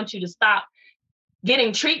I don't want you to stop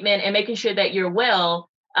getting treatment and making sure that you're well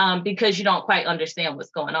because you don't quite understand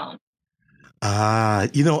what's going on.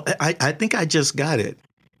 I think I just got it.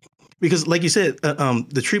 Because like you said,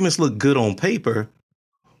 the treatments look good on paper,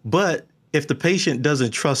 but if the patient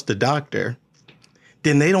doesn't trust the doctor,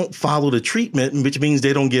 then they don't follow the treatment, which means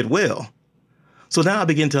they don't get well. So now I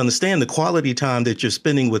begin to understand the quality time that you're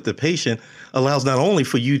spending with the patient allows not only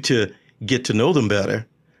for you to get to know them better,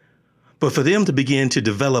 but for them to begin to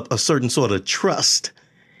develop a certain sort of trust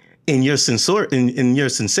in your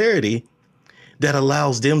sincerity that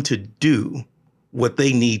allows them to do what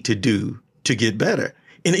they need to do to get better.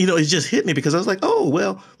 And, it just hit me because I was like, oh,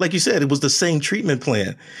 well, like you said, it was the same treatment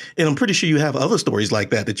plan. And I'm pretty sure you have other stories like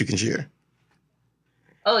that you can share.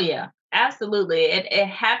 Oh, yeah, absolutely. It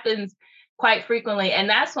happens quite frequently. And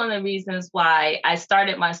that's one of the reasons why I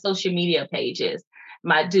started my social media pages.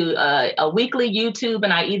 I do a weekly YouTube,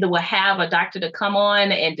 and I either will have a doctor to come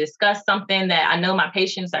on and discuss something that I know my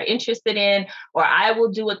patients are interested in, or I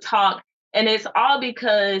will do a talk. And it's all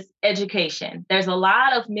because education. There's a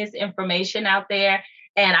lot of misinformation out there.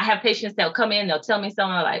 And I have patients that'll come in, they'll tell me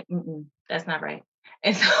something like, that's not right.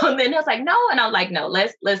 And so then it's like, no. And I was like, no,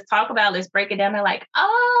 let's talk about it. Let's break it down. They're like,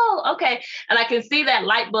 oh, okay. And I can see that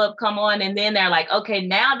light bulb come on. And then they're like, okay,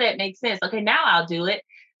 now that makes sense. Okay, now I'll do it.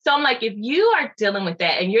 So I'm like, if you are dealing with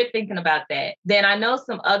that and you're thinking about that, then I know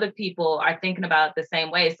some other people are thinking about it the same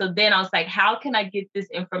way. So then I was like, how can I get this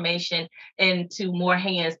information into more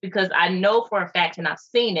hands? Because I know for a fact, and I've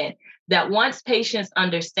seen it, that once patients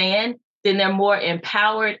understand, then they're more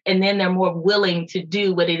empowered, and then they're more willing to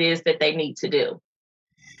do what it is that they need to do.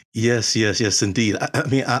 Yes, indeed.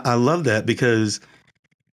 I love that because,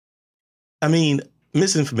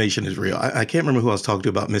 misinformation is real. I can't remember who I was talking to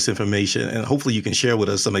about misinformation, and hopefully you can share with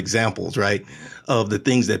us some examples, right, of the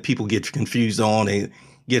things that people get confused on and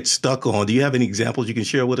get stuck on. Do you have any examples you can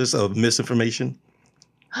share with us of misinformation?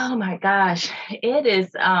 Oh my gosh, it is.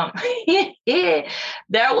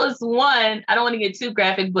 There was one, I don't want to get too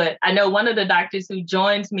graphic, but I know one of the doctors who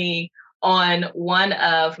joined me on one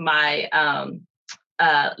of my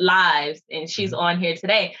lives, and she's on here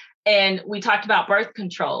today. And we talked about birth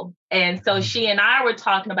control. And so she and I were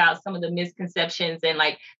talking about some of the misconceptions and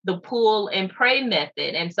like the pull and pray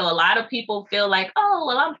method. And so a lot of people feel like, oh,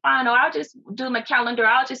 well, I'm fine, or I'll just do my calendar,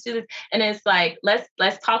 I'll just do this. And it's like, let's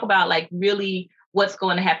talk about like really what's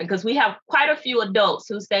going to happen. Because we have quite a few adults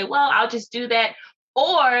who say, well, I'll just do that.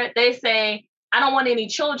 Or they say, I don't want any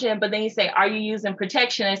children. But then you say, are you using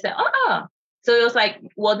protection? And I say, So it was like,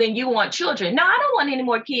 well, then you want children. No, I don't want any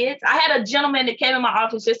more kids. I had a gentleman that came in my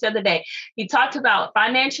office just the other day. He talked about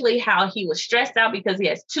financially how he was stressed out because he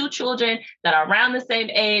has 2 children that are around the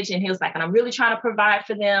same age. And he was like, and I'm really trying to provide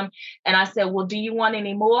for them. And I said, well, do you want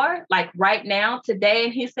any more? Like right now, today?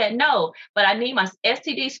 And he said, no, but I need my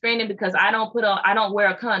STD screening because I don't wear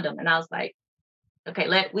a condom. And I was like,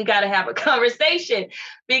 okay, we got to have a conversation,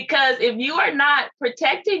 because if you are not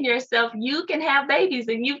protecting yourself, you can have babies,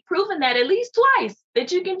 and you've proven that at least twice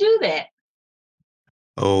that you can do that.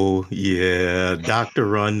 Oh yeah, Dr.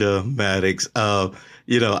 Rhonda Maddox.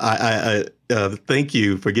 I thank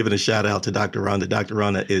you for giving a shout out to Dr. Rhonda. Dr.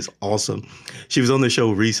 Rhonda is awesome. She was on the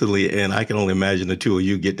show recently, and I can only imagine the two of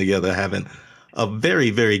you getting together having a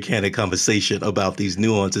very, very candid conversation about these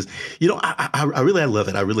nuances. I love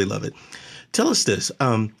it. I really love it. Tell us this.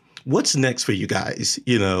 What's next for you guys,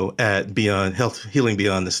 at Beyond Health, Healing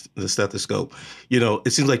Beyond the Stethoscope?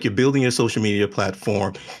 It seems like you're building your social media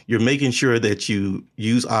platform. You're making sure that you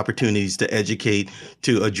use opportunities to educate,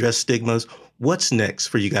 to address stigmas. What's next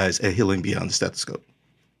for you guys at Healing Beyond the Stethoscope?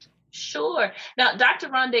 Sure. Now, Dr.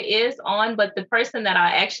 Rhonda is on, but the person that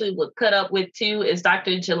I actually would cut up with too is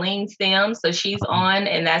Dr. Jalene Sims. So she's on,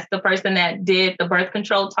 and that's the person that did the birth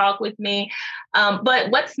control talk with me. But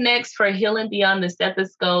what's next for Healing Beyond the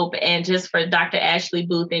Stethoscope and just for Dr. Ashley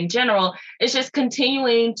Booth in general is just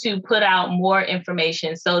continuing to put out more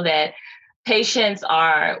information so that patients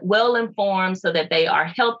are well informed, so that they are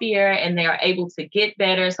healthier and they are able to get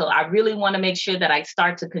better. So I really want to make sure that I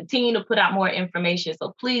start to continue to put out more information.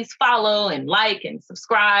 So please follow and like and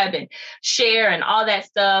subscribe and share and all that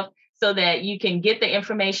stuff, so that you can get the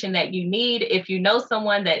information that you need. If you know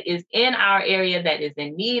someone that is in our area that is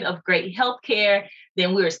in need of great health care,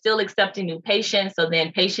 then we're still accepting new patients. So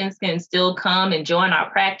then patients can still come and join our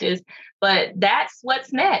practice. But that's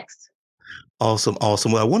what's next. Awesome.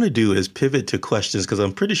 Awesome. What I want to do is pivot to questions, because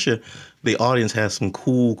I'm pretty sure the audience has some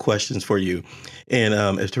cool questions for you. And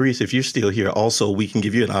Teresa, if you're still here, also, we can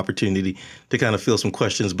give you an opportunity to kind of fill some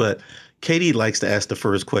questions. But Katie likes to ask the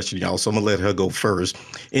first question, y'all. So I'm going to let her go first.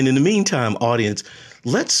 And in the meantime, audience,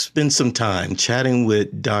 let's spend some time chatting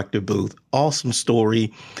with Dr. Booth. Awesome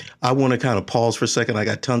story. I want to kind of pause for a second. I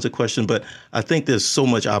got tons of questions, but I think there's so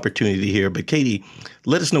much opportunity here. But Katie,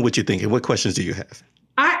 let us know what you're thinking. What questions do you have?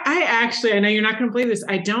 I know you're not going to believe this.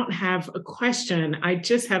 I don't have a question. I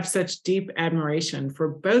just have such deep admiration for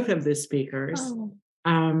both of the speakers. Oh.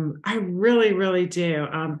 I really, really do.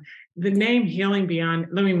 The name Healing Beyond,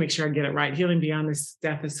 let me make sure I get it right. Healing Beyond the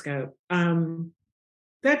Stethoscope.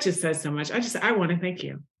 That just says so much. I want to thank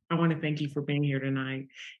you. I want to thank you for being here tonight.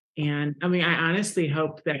 And I mean, I honestly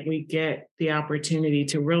hope that we get the opportunity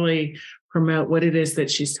to really promote what it is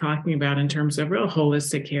that she's talking about in terms of real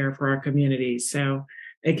holistic care for our community. So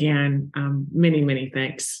again, many, many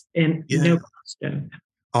thanks. And no question.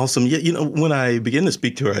 Awesome. Yeah, when I began to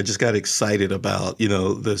speak to her, I just got excited about,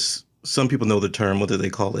 this. Some people know the term, what do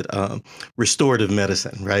they call it? Restorative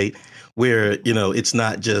medicine, right? Where, it's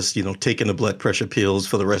not just, taking the blood pressure pills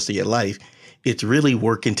for the rest of your life. It's really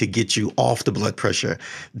working to get you off the blood pressure,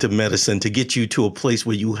 the medicine, to get you to a place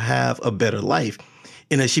where you have a better life.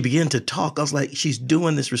 And as she began to talk, I was like, she's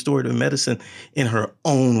doing this restorative medicine in her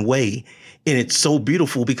own way. And it's so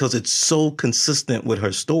beautiful because it's so consistent with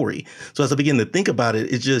her story. So as I begin to think about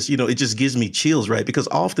it, it just gives me chills, right? Because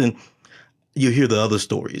often you hear the other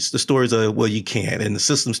stories. The stories are, well, you can't, and the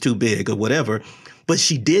system's too big or whatever. But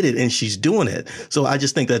she did it, and she's doing it. So I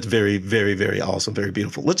just think that's very, very, very awesome, very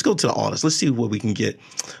beautiful. Let's go to the audience. Let's see what we can get.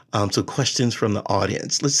 Some questions from the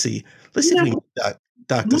audience. Let's see if we can get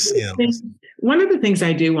Dr. Sims. One of the things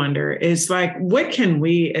I do wonder is, like, what can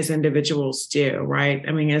we as individuals do, right?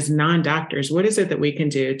 I mean, as non-doctors, what is it that we can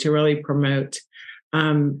do to really promote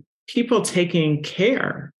people taking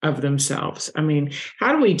care of themselves? I mean,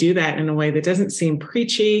 how do we do that in a way that doesn't seem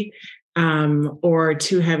preachy or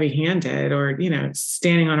too heavy-handed or,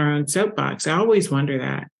 standing on our own soapbox? I always wonder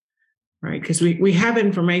that, right? Because we have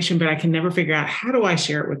information, but I can never figure out, how do I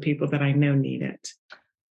share it with people that I know need it?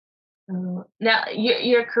 Now,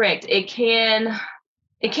 you're correct. It can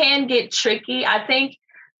get tricky. I think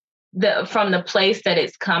from the place that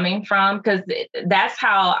it's coming from, because that's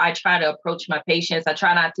how I try to approach my patients. I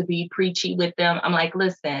try not to be preachy with them. I'm like,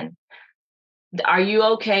 listen, are you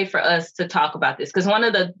okay for us to talk about this? Because one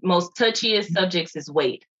of the most touchiest subjects is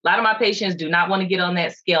weight. A lot of my patients do not want to get on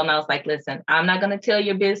that scale. And I was like, listen, I'm not going to tell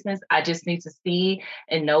your business. I just need to see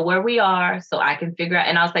and know where we are so I can figure out.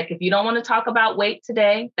 And I was like, if you don't want to talk about weight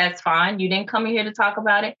today, that's fine. You didn't come in here to talk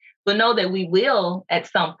about it, but know that we will at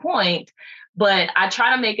some point. But I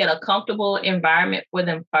try to make it a comfortable environment for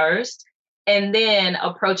them first, and then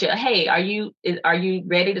approach it. Hey, are you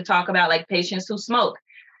ready to talk about like patients who smoke?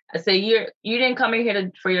 I say, you didn't come in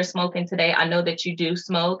here for your smoking today. I know that you do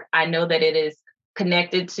smoke. I know that it is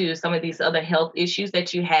connected to some of these other health issues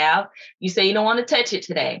that you have. You say you don't want to touch it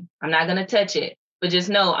today. I'm not going to touch it, but just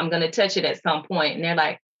know I'm going to touch it at some point. And they're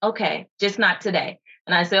like, okay, just not today.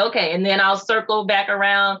 And I say, okay. And then I'll circle back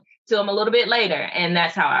around to them a little bit later. And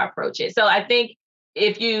that's how I approach it. So I think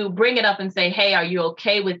if you bring it up and say, hey, are you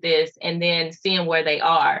okay with this? And then seeing where they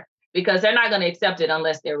are, because they're not going to accept it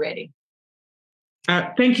unless they're ready.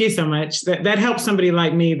 Thank you so much. That helps somebody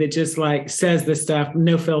like me that just like says this stuff,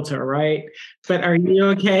 no filter, right? But are you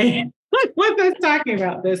okay with us talking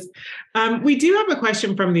about this? We do have a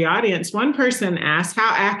question from the audience. One person asked,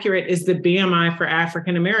 how accurate is the BMI for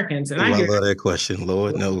African Americans? And I love that question.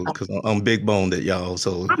 Lord knows, because I'm big boned at y'all.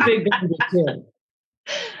 So I'm big boned too.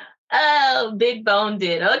 Oh, big bone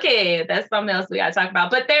did. Okay, that's something else we got to talk about.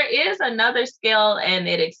 But there is another scale, and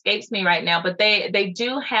it escapes me right now, but they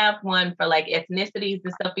do have one for like ethnicities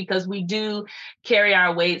and stuff, because we do carry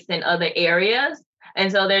our weights in other areas.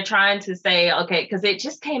 And so they're trying to say, okay, because it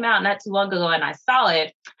just came out not too long ago and I saw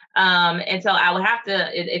it. And so I will have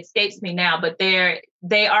to, it escapes me now, but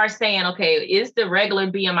they are saying, okay, is the regular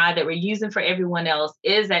BMI that we're using for everyone else,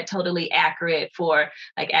 is that totally accurate for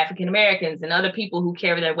like African Americans and other people who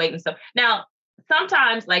carry their weight and stuff? Now,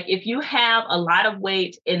 sometimes like if you have a lot of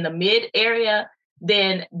weight in the mid area,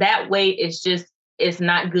 then that weight is just, it's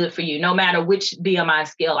not good for you, no matter which BMI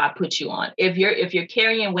scale I put you on. If you're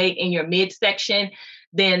carrying weight in your midsection,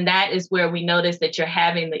 then that is where we notice that you're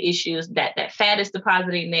having the issues that fat is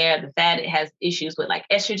depositing there. The fat has issues with like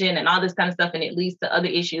estrogen and all this kind of stuff, and it leads to other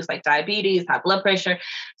issues like diabetes, high blood pressure.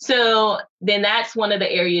 So then that's one of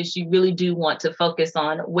the areas you really do want to focus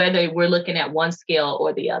on, whether we're looking at one scale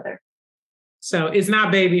or the other. So it's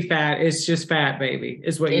not baby fat, it's just fat, baby,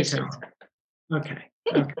 is what you're telling me. Okay.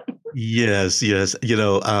 Yes.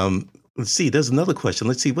 Let's see, there's another question.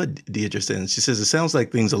 Let's see what Deidre says. She says, it sounds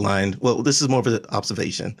like things aligned. Well, this is more of an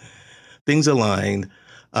observation. Things aligned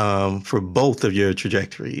for both of your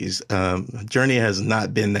trajectories. Journey has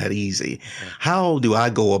not been that easy. How do I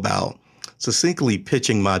go about succinctly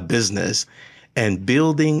pitching my business and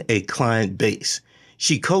building a client base?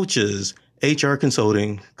 She coaches HR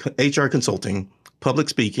consulting, public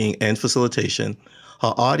speaking, and facilitation.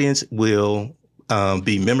 Her audience will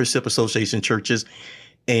be membership association churches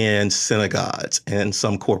and synagogues and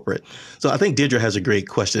some corporate. So I think Deidre has a great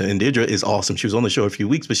question, and Deidre is awesome. She was on the show a few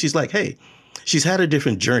weeks, but she's like, hey, she's had a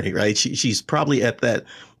different journey, right? She's probably at that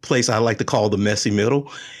place I like to call the messy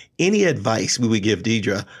middle. Any advice we would give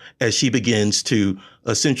Deidre as she begins to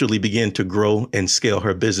essentially begin to grow and scale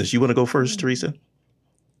her business? You want to go first, Teresa?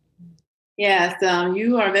 Yes,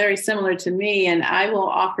 you are very similar to me, and I will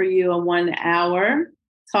offer you a 1 hour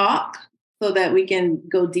talk so that we can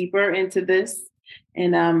go deeper into this.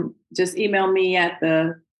 And just email me at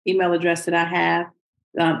the email address that I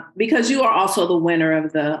have, because you are also the winner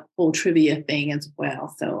of the whole trivia thing as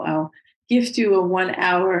well. So I'll gift you a 1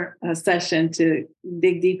 hour session to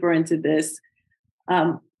dig deeper into this.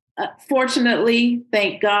 Fortunately,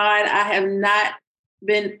 thank God, I have not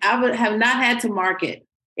had to market.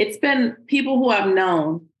 It's been people who I've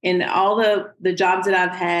known in all the jobs that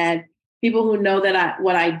I've had, people who know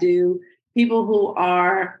what I do, people who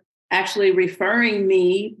are actually referring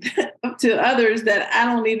me to others that I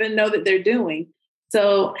don't even know that they're doing.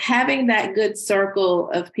 So having that good circle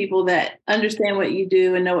of people that understand what you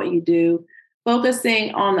do and know what you do,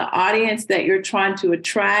 focusing on the audience that you're trying to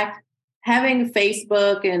attract, having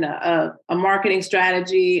Facebook and a marketing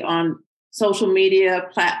strategy on social media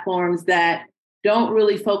platforms that don't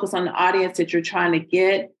really focus on the audience that you're trying to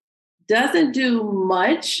get doesn't do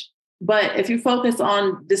much. But if you focus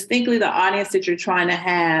on distinctly the audience that you're trying to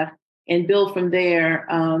have and build from there,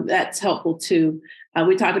 that's helpful too.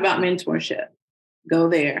 We talked about mentorship. Go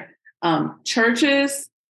there. Churches,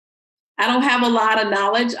 I don't have a lot of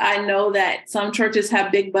knowledge. I know that some churches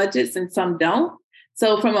have big budgets and some don't.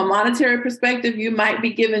 So from a monetary perspective, you might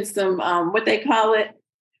be given some, what they call it,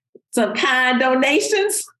 some kind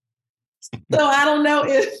donations. So I don't know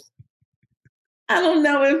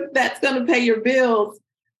if that's going to pay your bills.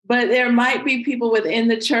 But there might be people within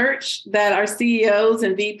the church that are CEOs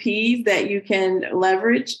and VPs that you can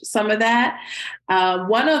leverage some of that.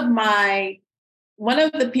 One of my one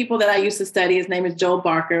of the people that I used to study, his name is Joel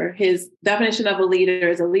Barker. His definition of a leader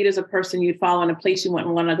is a person you'd follow in a place you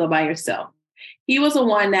wouldn't want to go by yourself. He was the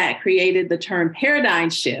one that created the term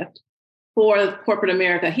paradigm shift for corporate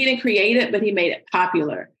America. He didn't create it, but he made it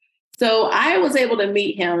popular. So I was able to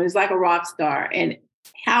meet him. He was like a rock star. And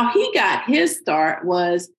how he got his start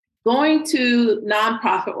was going to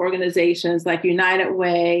nonprofit organizations like United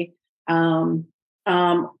Way.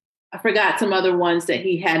 I forgot some other ones that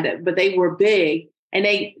he had, but they were big. And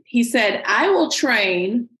he said, I will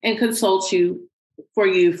train and consult you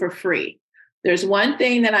for free. There's one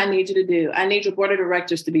thing that I need you to do. I need your board of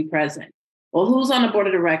directors to be present. Well, who's on the board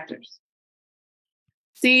of directors?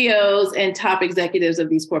 CEOs and top executives of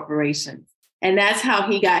these corporations. And that's how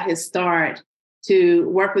he got his start to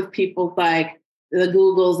work with people like the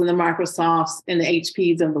Googles and the Microsofts and the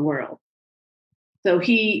HPs of the world. So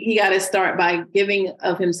he got his start by giving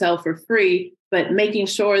of himself for free, but making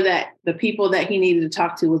sure that the people that he needed to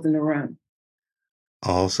talk to was in the room.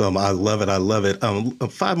 Awesome. I love it. I love it.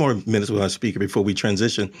 5 more minutes with our speaker before we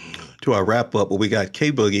transition to our wrap up. But we got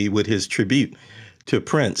K Boogie with his tribute to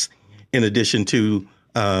Prince. In addition to,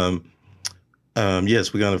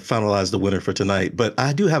 yes, we're going to finalize the winner for tonight. But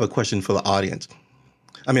I do have a question for the audience.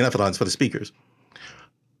 I mean, not for the audience, for the speakers.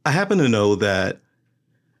 I happen to know that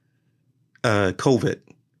COVID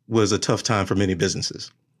was a tough time for many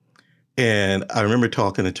businesses. And I remember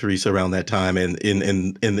talking to Teresa around that time, and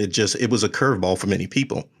it was a curveball for many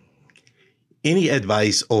people. Any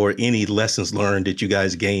advice or any lessons learned that you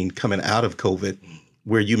guys gained coming out of COVID,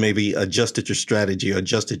 where you maybe adjusted your strategy or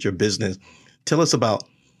adjusted your business? Tell us about,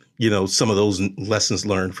 some of those lessons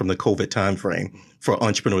learned from the COVID timeframe for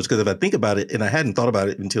entrepreneurs. Because if I think about it, and I hadn't thought about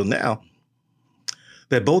it until now,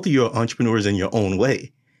 that both of you are entrepreneurs in your own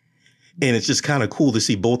way. And it's just kind of cool to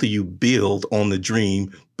see both of you build on the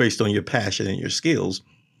dream based on your passion and your skills.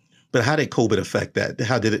 But how did COVID affect that?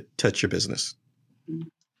 How did it touch your business?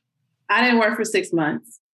 I didn't work for 6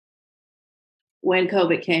 months when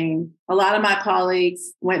COVID came. A lot of my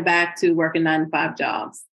colleagues went back to working 9-to-5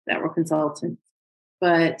 jobs that were consultants.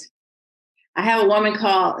 But I have a woman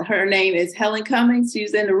her name is Helen Cummings.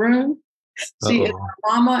 She's in the room. She is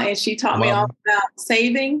my mama, and she taught me all about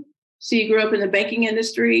saving. She grew up in the banking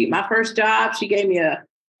industry. My first job, she gave me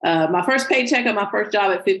my first paycheck of my first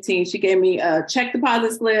job at 15. She gave me a check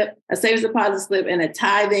deposit slip, a savings deposit slip, and a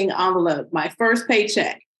tithing envelope, my first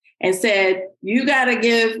paycheck, and said, you got to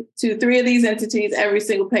give to 3 of these entities every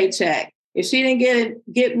single paycheck. If she didn't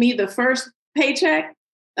get me the first paycheck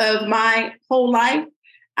of my whole life,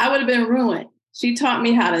 I would have been ruined. She taught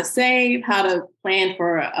me how to save, how to plan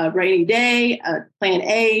for a rainy day, plan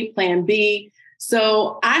A, plan B.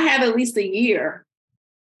 So I have at least a year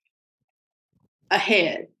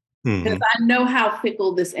ahead because I know how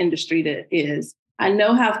fickle this industry is. I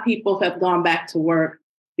know how people have gone back to work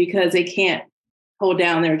because they can't hold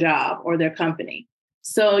down their job or their company.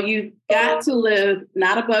 So you've got to live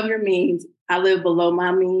not above your means. I live below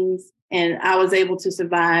my means, and I was able to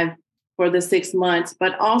survive for the 6 months,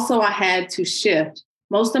 but also I had to shift.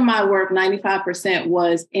 Most of my work, 95%,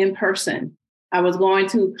 was in person. I was going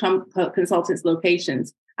to consultants'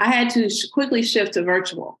 locations. I had to quickly shift to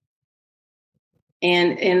virtual.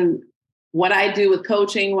 And what I do with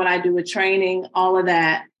coaching, what I do with training, all of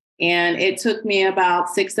that. And it took me about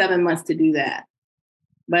 6-7 months to do that.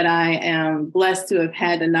 But I am blessed to have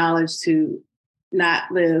had the knowledge to not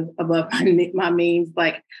live above my means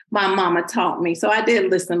like my mama taught me. So I did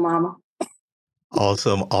listen, Mama.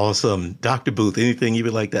 Awesome. Awesome. Dr. Booth, anything you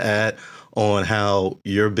would like to add on how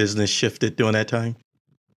your business shifted during that time?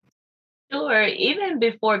 Sure. Even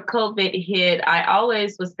before COVID hit, I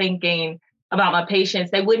always was thinking about my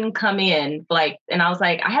patients. They wouldn't come in and I was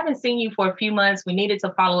like, I haven't seen you for a few months. We needed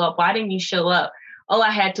to follow up. Why didn't you show up? Oh,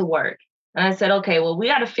 I had to work. And I said, okay, well, we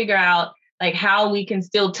got to figure out how we can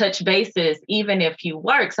still touch bases, even if you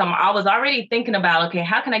work. So I was already thinking about, okay,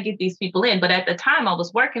 how can I get these people in? But at the time I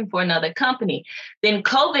was working for another company. Then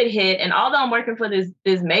COVID hit. And although I'm working for this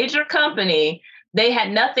major company, they had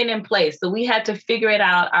nothing in place. So we had to figure it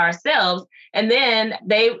out ourselves. And then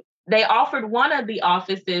they offered one of the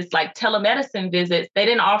offices telemedicine visits. They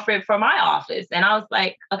didn't offer it for my office. And I was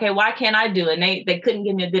like, okay, why can't I do it? And they couldn't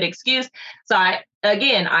give me a good excuse. So I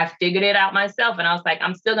figured it out myself. And I was like,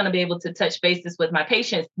 I'm still going to be able to touch bases with my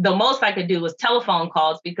patients. The most I could do was telephone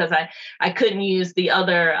calls because I couldn't use the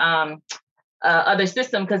other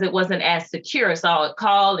system because it wasn't as secure. So I would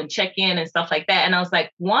call and check in and stuff like that. And I was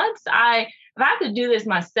like, if I could do this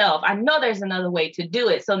myself, I know there's another way to do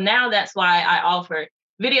it. So now that's why I offer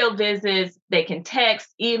video visits, they can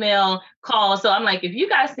text, email, call. So I'm like, if you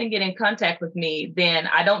guys can get in contact with me, then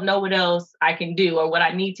I don't know what else I can do or what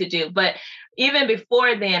I need to do. But even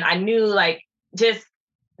before then, I knew like just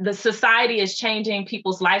the society is changing,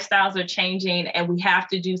 people's lifestyles are changing, and we have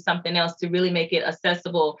to do something else to really make it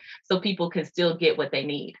accessible so people can still get what they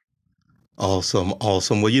need. Awesome.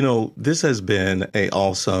 Awesome. Well, this has been an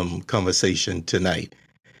awesome conversation tonight.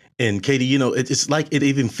 And Katie, it's like it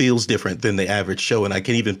even feels different than the average show. And I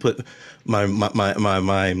can't even put my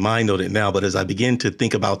mind on it now. But as I begin to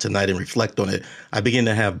think about tonight and reflect on it, I begin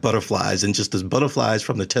to have butterflies, and just as butterflies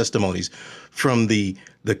from the testimonies, from the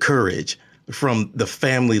courage, from the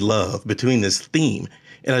family love between this theme.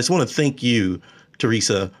 And I just want to thank you,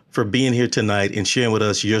 Teresa, for being here tonight and sharing with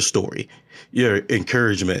us your story, your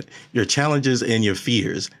encouragement, your challenges and your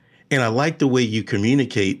fears. And I like the way you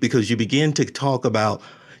communicate, because you begin to talk about,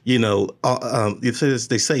 they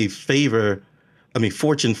say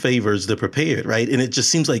fortune favors the prepared, right? And it just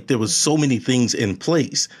seems like there was so many things in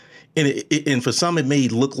place. And for some, it may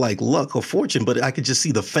look like luck or fortune, but I could just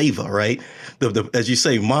see the favor, right? As you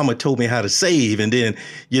say, Mama told me how to save. And then,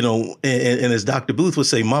 and as Dr. Booth would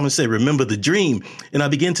say, Mama said, remember the dream. And I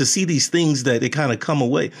begin to see these things that it kind of come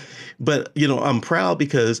away. But, I'm proud,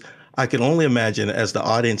 because I can only imagine, as the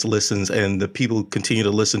audience listens and the people continue to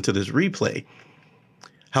listen to this replay,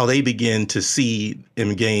 how they begin to see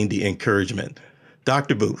and gain the encouragement.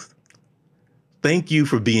 Dr. Booth, thank you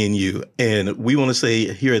for being you. And we want to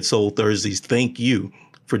say here at Soul Thursdays, thank you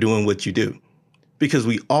for doing what you do, because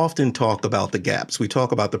we often talk about the gaps. We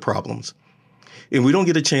talk about the problems, and we don't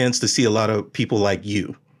get a chance to see a lot of people like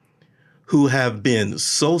you who have been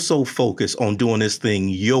so focused on doing this thing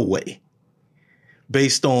your way,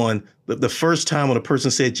 based on the first time when a person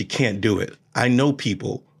said you can't do it. I know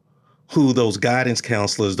people who those guidance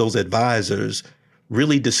counselors, those advisors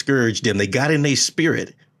really discouraged them. They got in their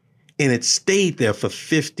spirit, and it stayed there for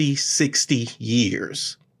 50, 60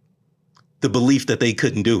 years, the belief that they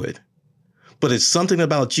couldn't do it. But it's something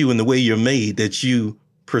about you and the way you're made that you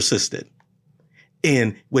persisted.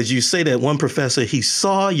 And as you say, that one professor, he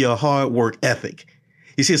saw your hard work ethic.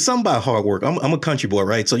 He said something about hard work. I'm a country boy,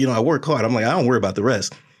 right? So, I work hard. I'm like, I don't worry about the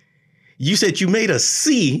rest. You said you made a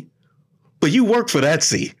C, but you worked for that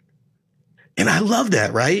C. And I love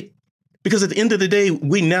that, right? Because at the end of the day,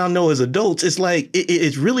 we now know as adults, it's like,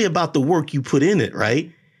 it's really about the work you put in it,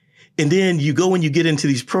 right? And then you go and you get into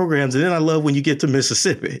these programs. And then I love when you get to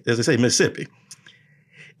Mississippi, as I say, Mississippi.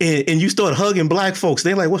 And you start hugging Black folks.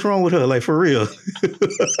 They're like, what's wrong with her? Like, for real?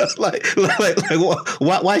 like,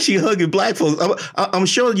 why is she hugging Black folks? I'm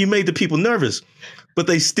sure you made the people nervous, but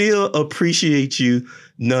they still appreciate you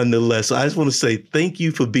nonetheless. So I just want to say thank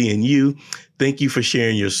you for being you. Thank you for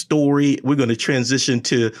sharing your story. We're going to transition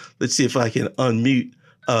to, let's see if I can unmute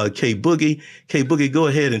K Boogie. K Boogie, go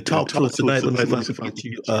ahead and talk to us tonight. Let me see if I can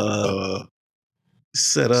get you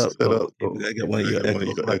set up. I got one of your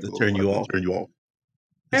echoes. I have to turn you off.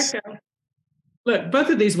 Echo. Look, both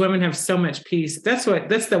of these women have so much peace. That's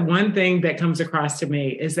the one thing that comes across to me,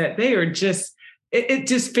 is that they are just, it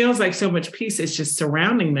just feels like so much peace is just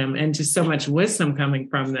surrounding them, and just so much wisdom coming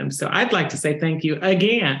from them. So I'd like to say thank you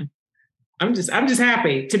again. I'm just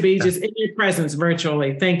happy to be just in your presence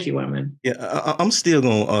virtually. Thank you, women. Yeah, I'm still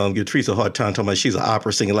going to give Teresa a hard time talking about she's an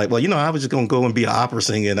opera singer. Like, well, I was just going to go and be an opera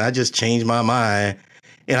singer, and I just changed my mind,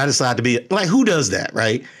 and I decided to be like, who does that,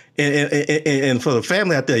 right? And for the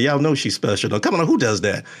family out there, y'all know she's special. Now, come on, who does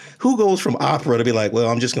that? Who goes from opera to be like, well,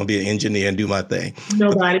 I'm just going to be an engineer and do my thing?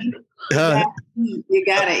 Nobody. You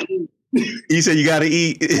gotta eat. You said you got to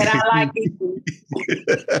eat. And I like eating.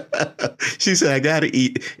 She said, I got to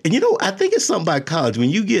eat. And I think it's something about college. When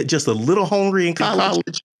you get just a little hungry in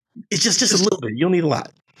college, it's just a little bit. You don't need a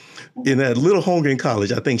lot. In that little hungry in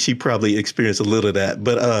college, I think she probably experienced a little of that.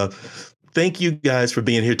 But thank you guys for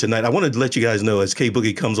being here tonight. I wanted to let you guys know, as K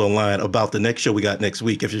Boogie comes online, about the next show we got next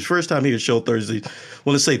week. If it's your first time here at Show Thursday, I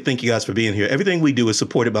want to say thank you guys for being here. Everything we do is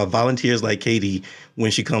supported by volunteers like Katie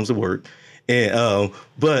when she comes to work. And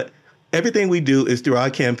but everything we do is through our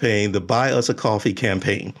campaign, the Buy Us a Coffee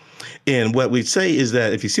campaign. And what we say is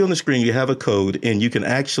that if you see on the screen, you have a code, and you can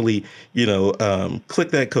actually,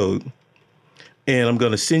 click that code. And I'm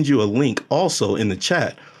going to send you a link also in the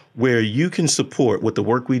chat where you can support what the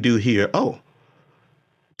work we do here. Oh,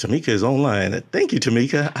 Tamika is online. Thank you,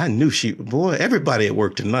 Tamika. I knew everybody at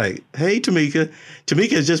work tonight. Hey, Tamika.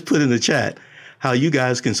 Tamika has just put in the chat how you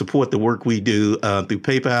guys can support the work we do through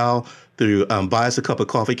PayPal, through Buy Us a Cup of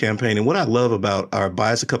Coffee campaign. And what I love about our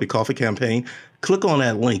Buy Us a Cup of Coffee campaign, click on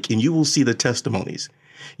that link and you will see the testimonies.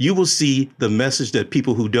 you will see the message that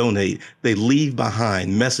people who donate, they leave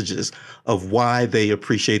behind messages of why they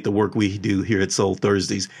appreciate the work we do here at Soul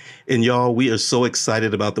Thursdays. And y'all, we are so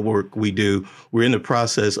excited about the work we do. We're in the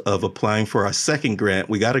process of applying for our second grant.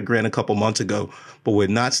 We got a grant a couple months ago, but we're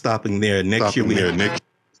not stopping there. Next year,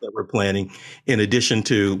 that we're planning. In addition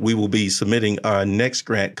to, we will be submitting our next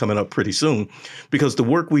grant coming up pretty soon, because the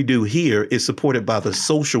work we do here is supported by the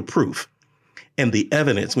social proof and the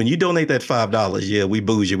evidence. When you donate that $5, yeah, we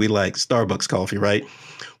bougie, we like Starbucks coffee, right?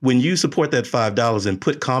 When you support that $5 and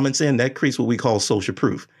put comments in, that creates what we call social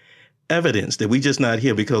proof. Evidence that we just not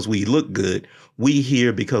here because we look good. We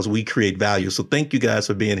here because we create value. So thank you guys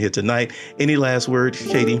for being here tonight. Any last words,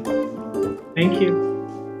 Katie? Thank you.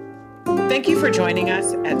 Thank you for joining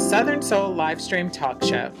us at Southern Soul Livestream Talk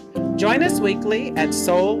Show. Join us weekly at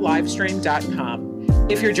soullivestream.com.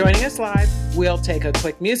 If you're joining us live, we'll take a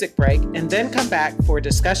quick music break and then come back for a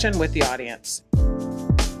discussion with the audience.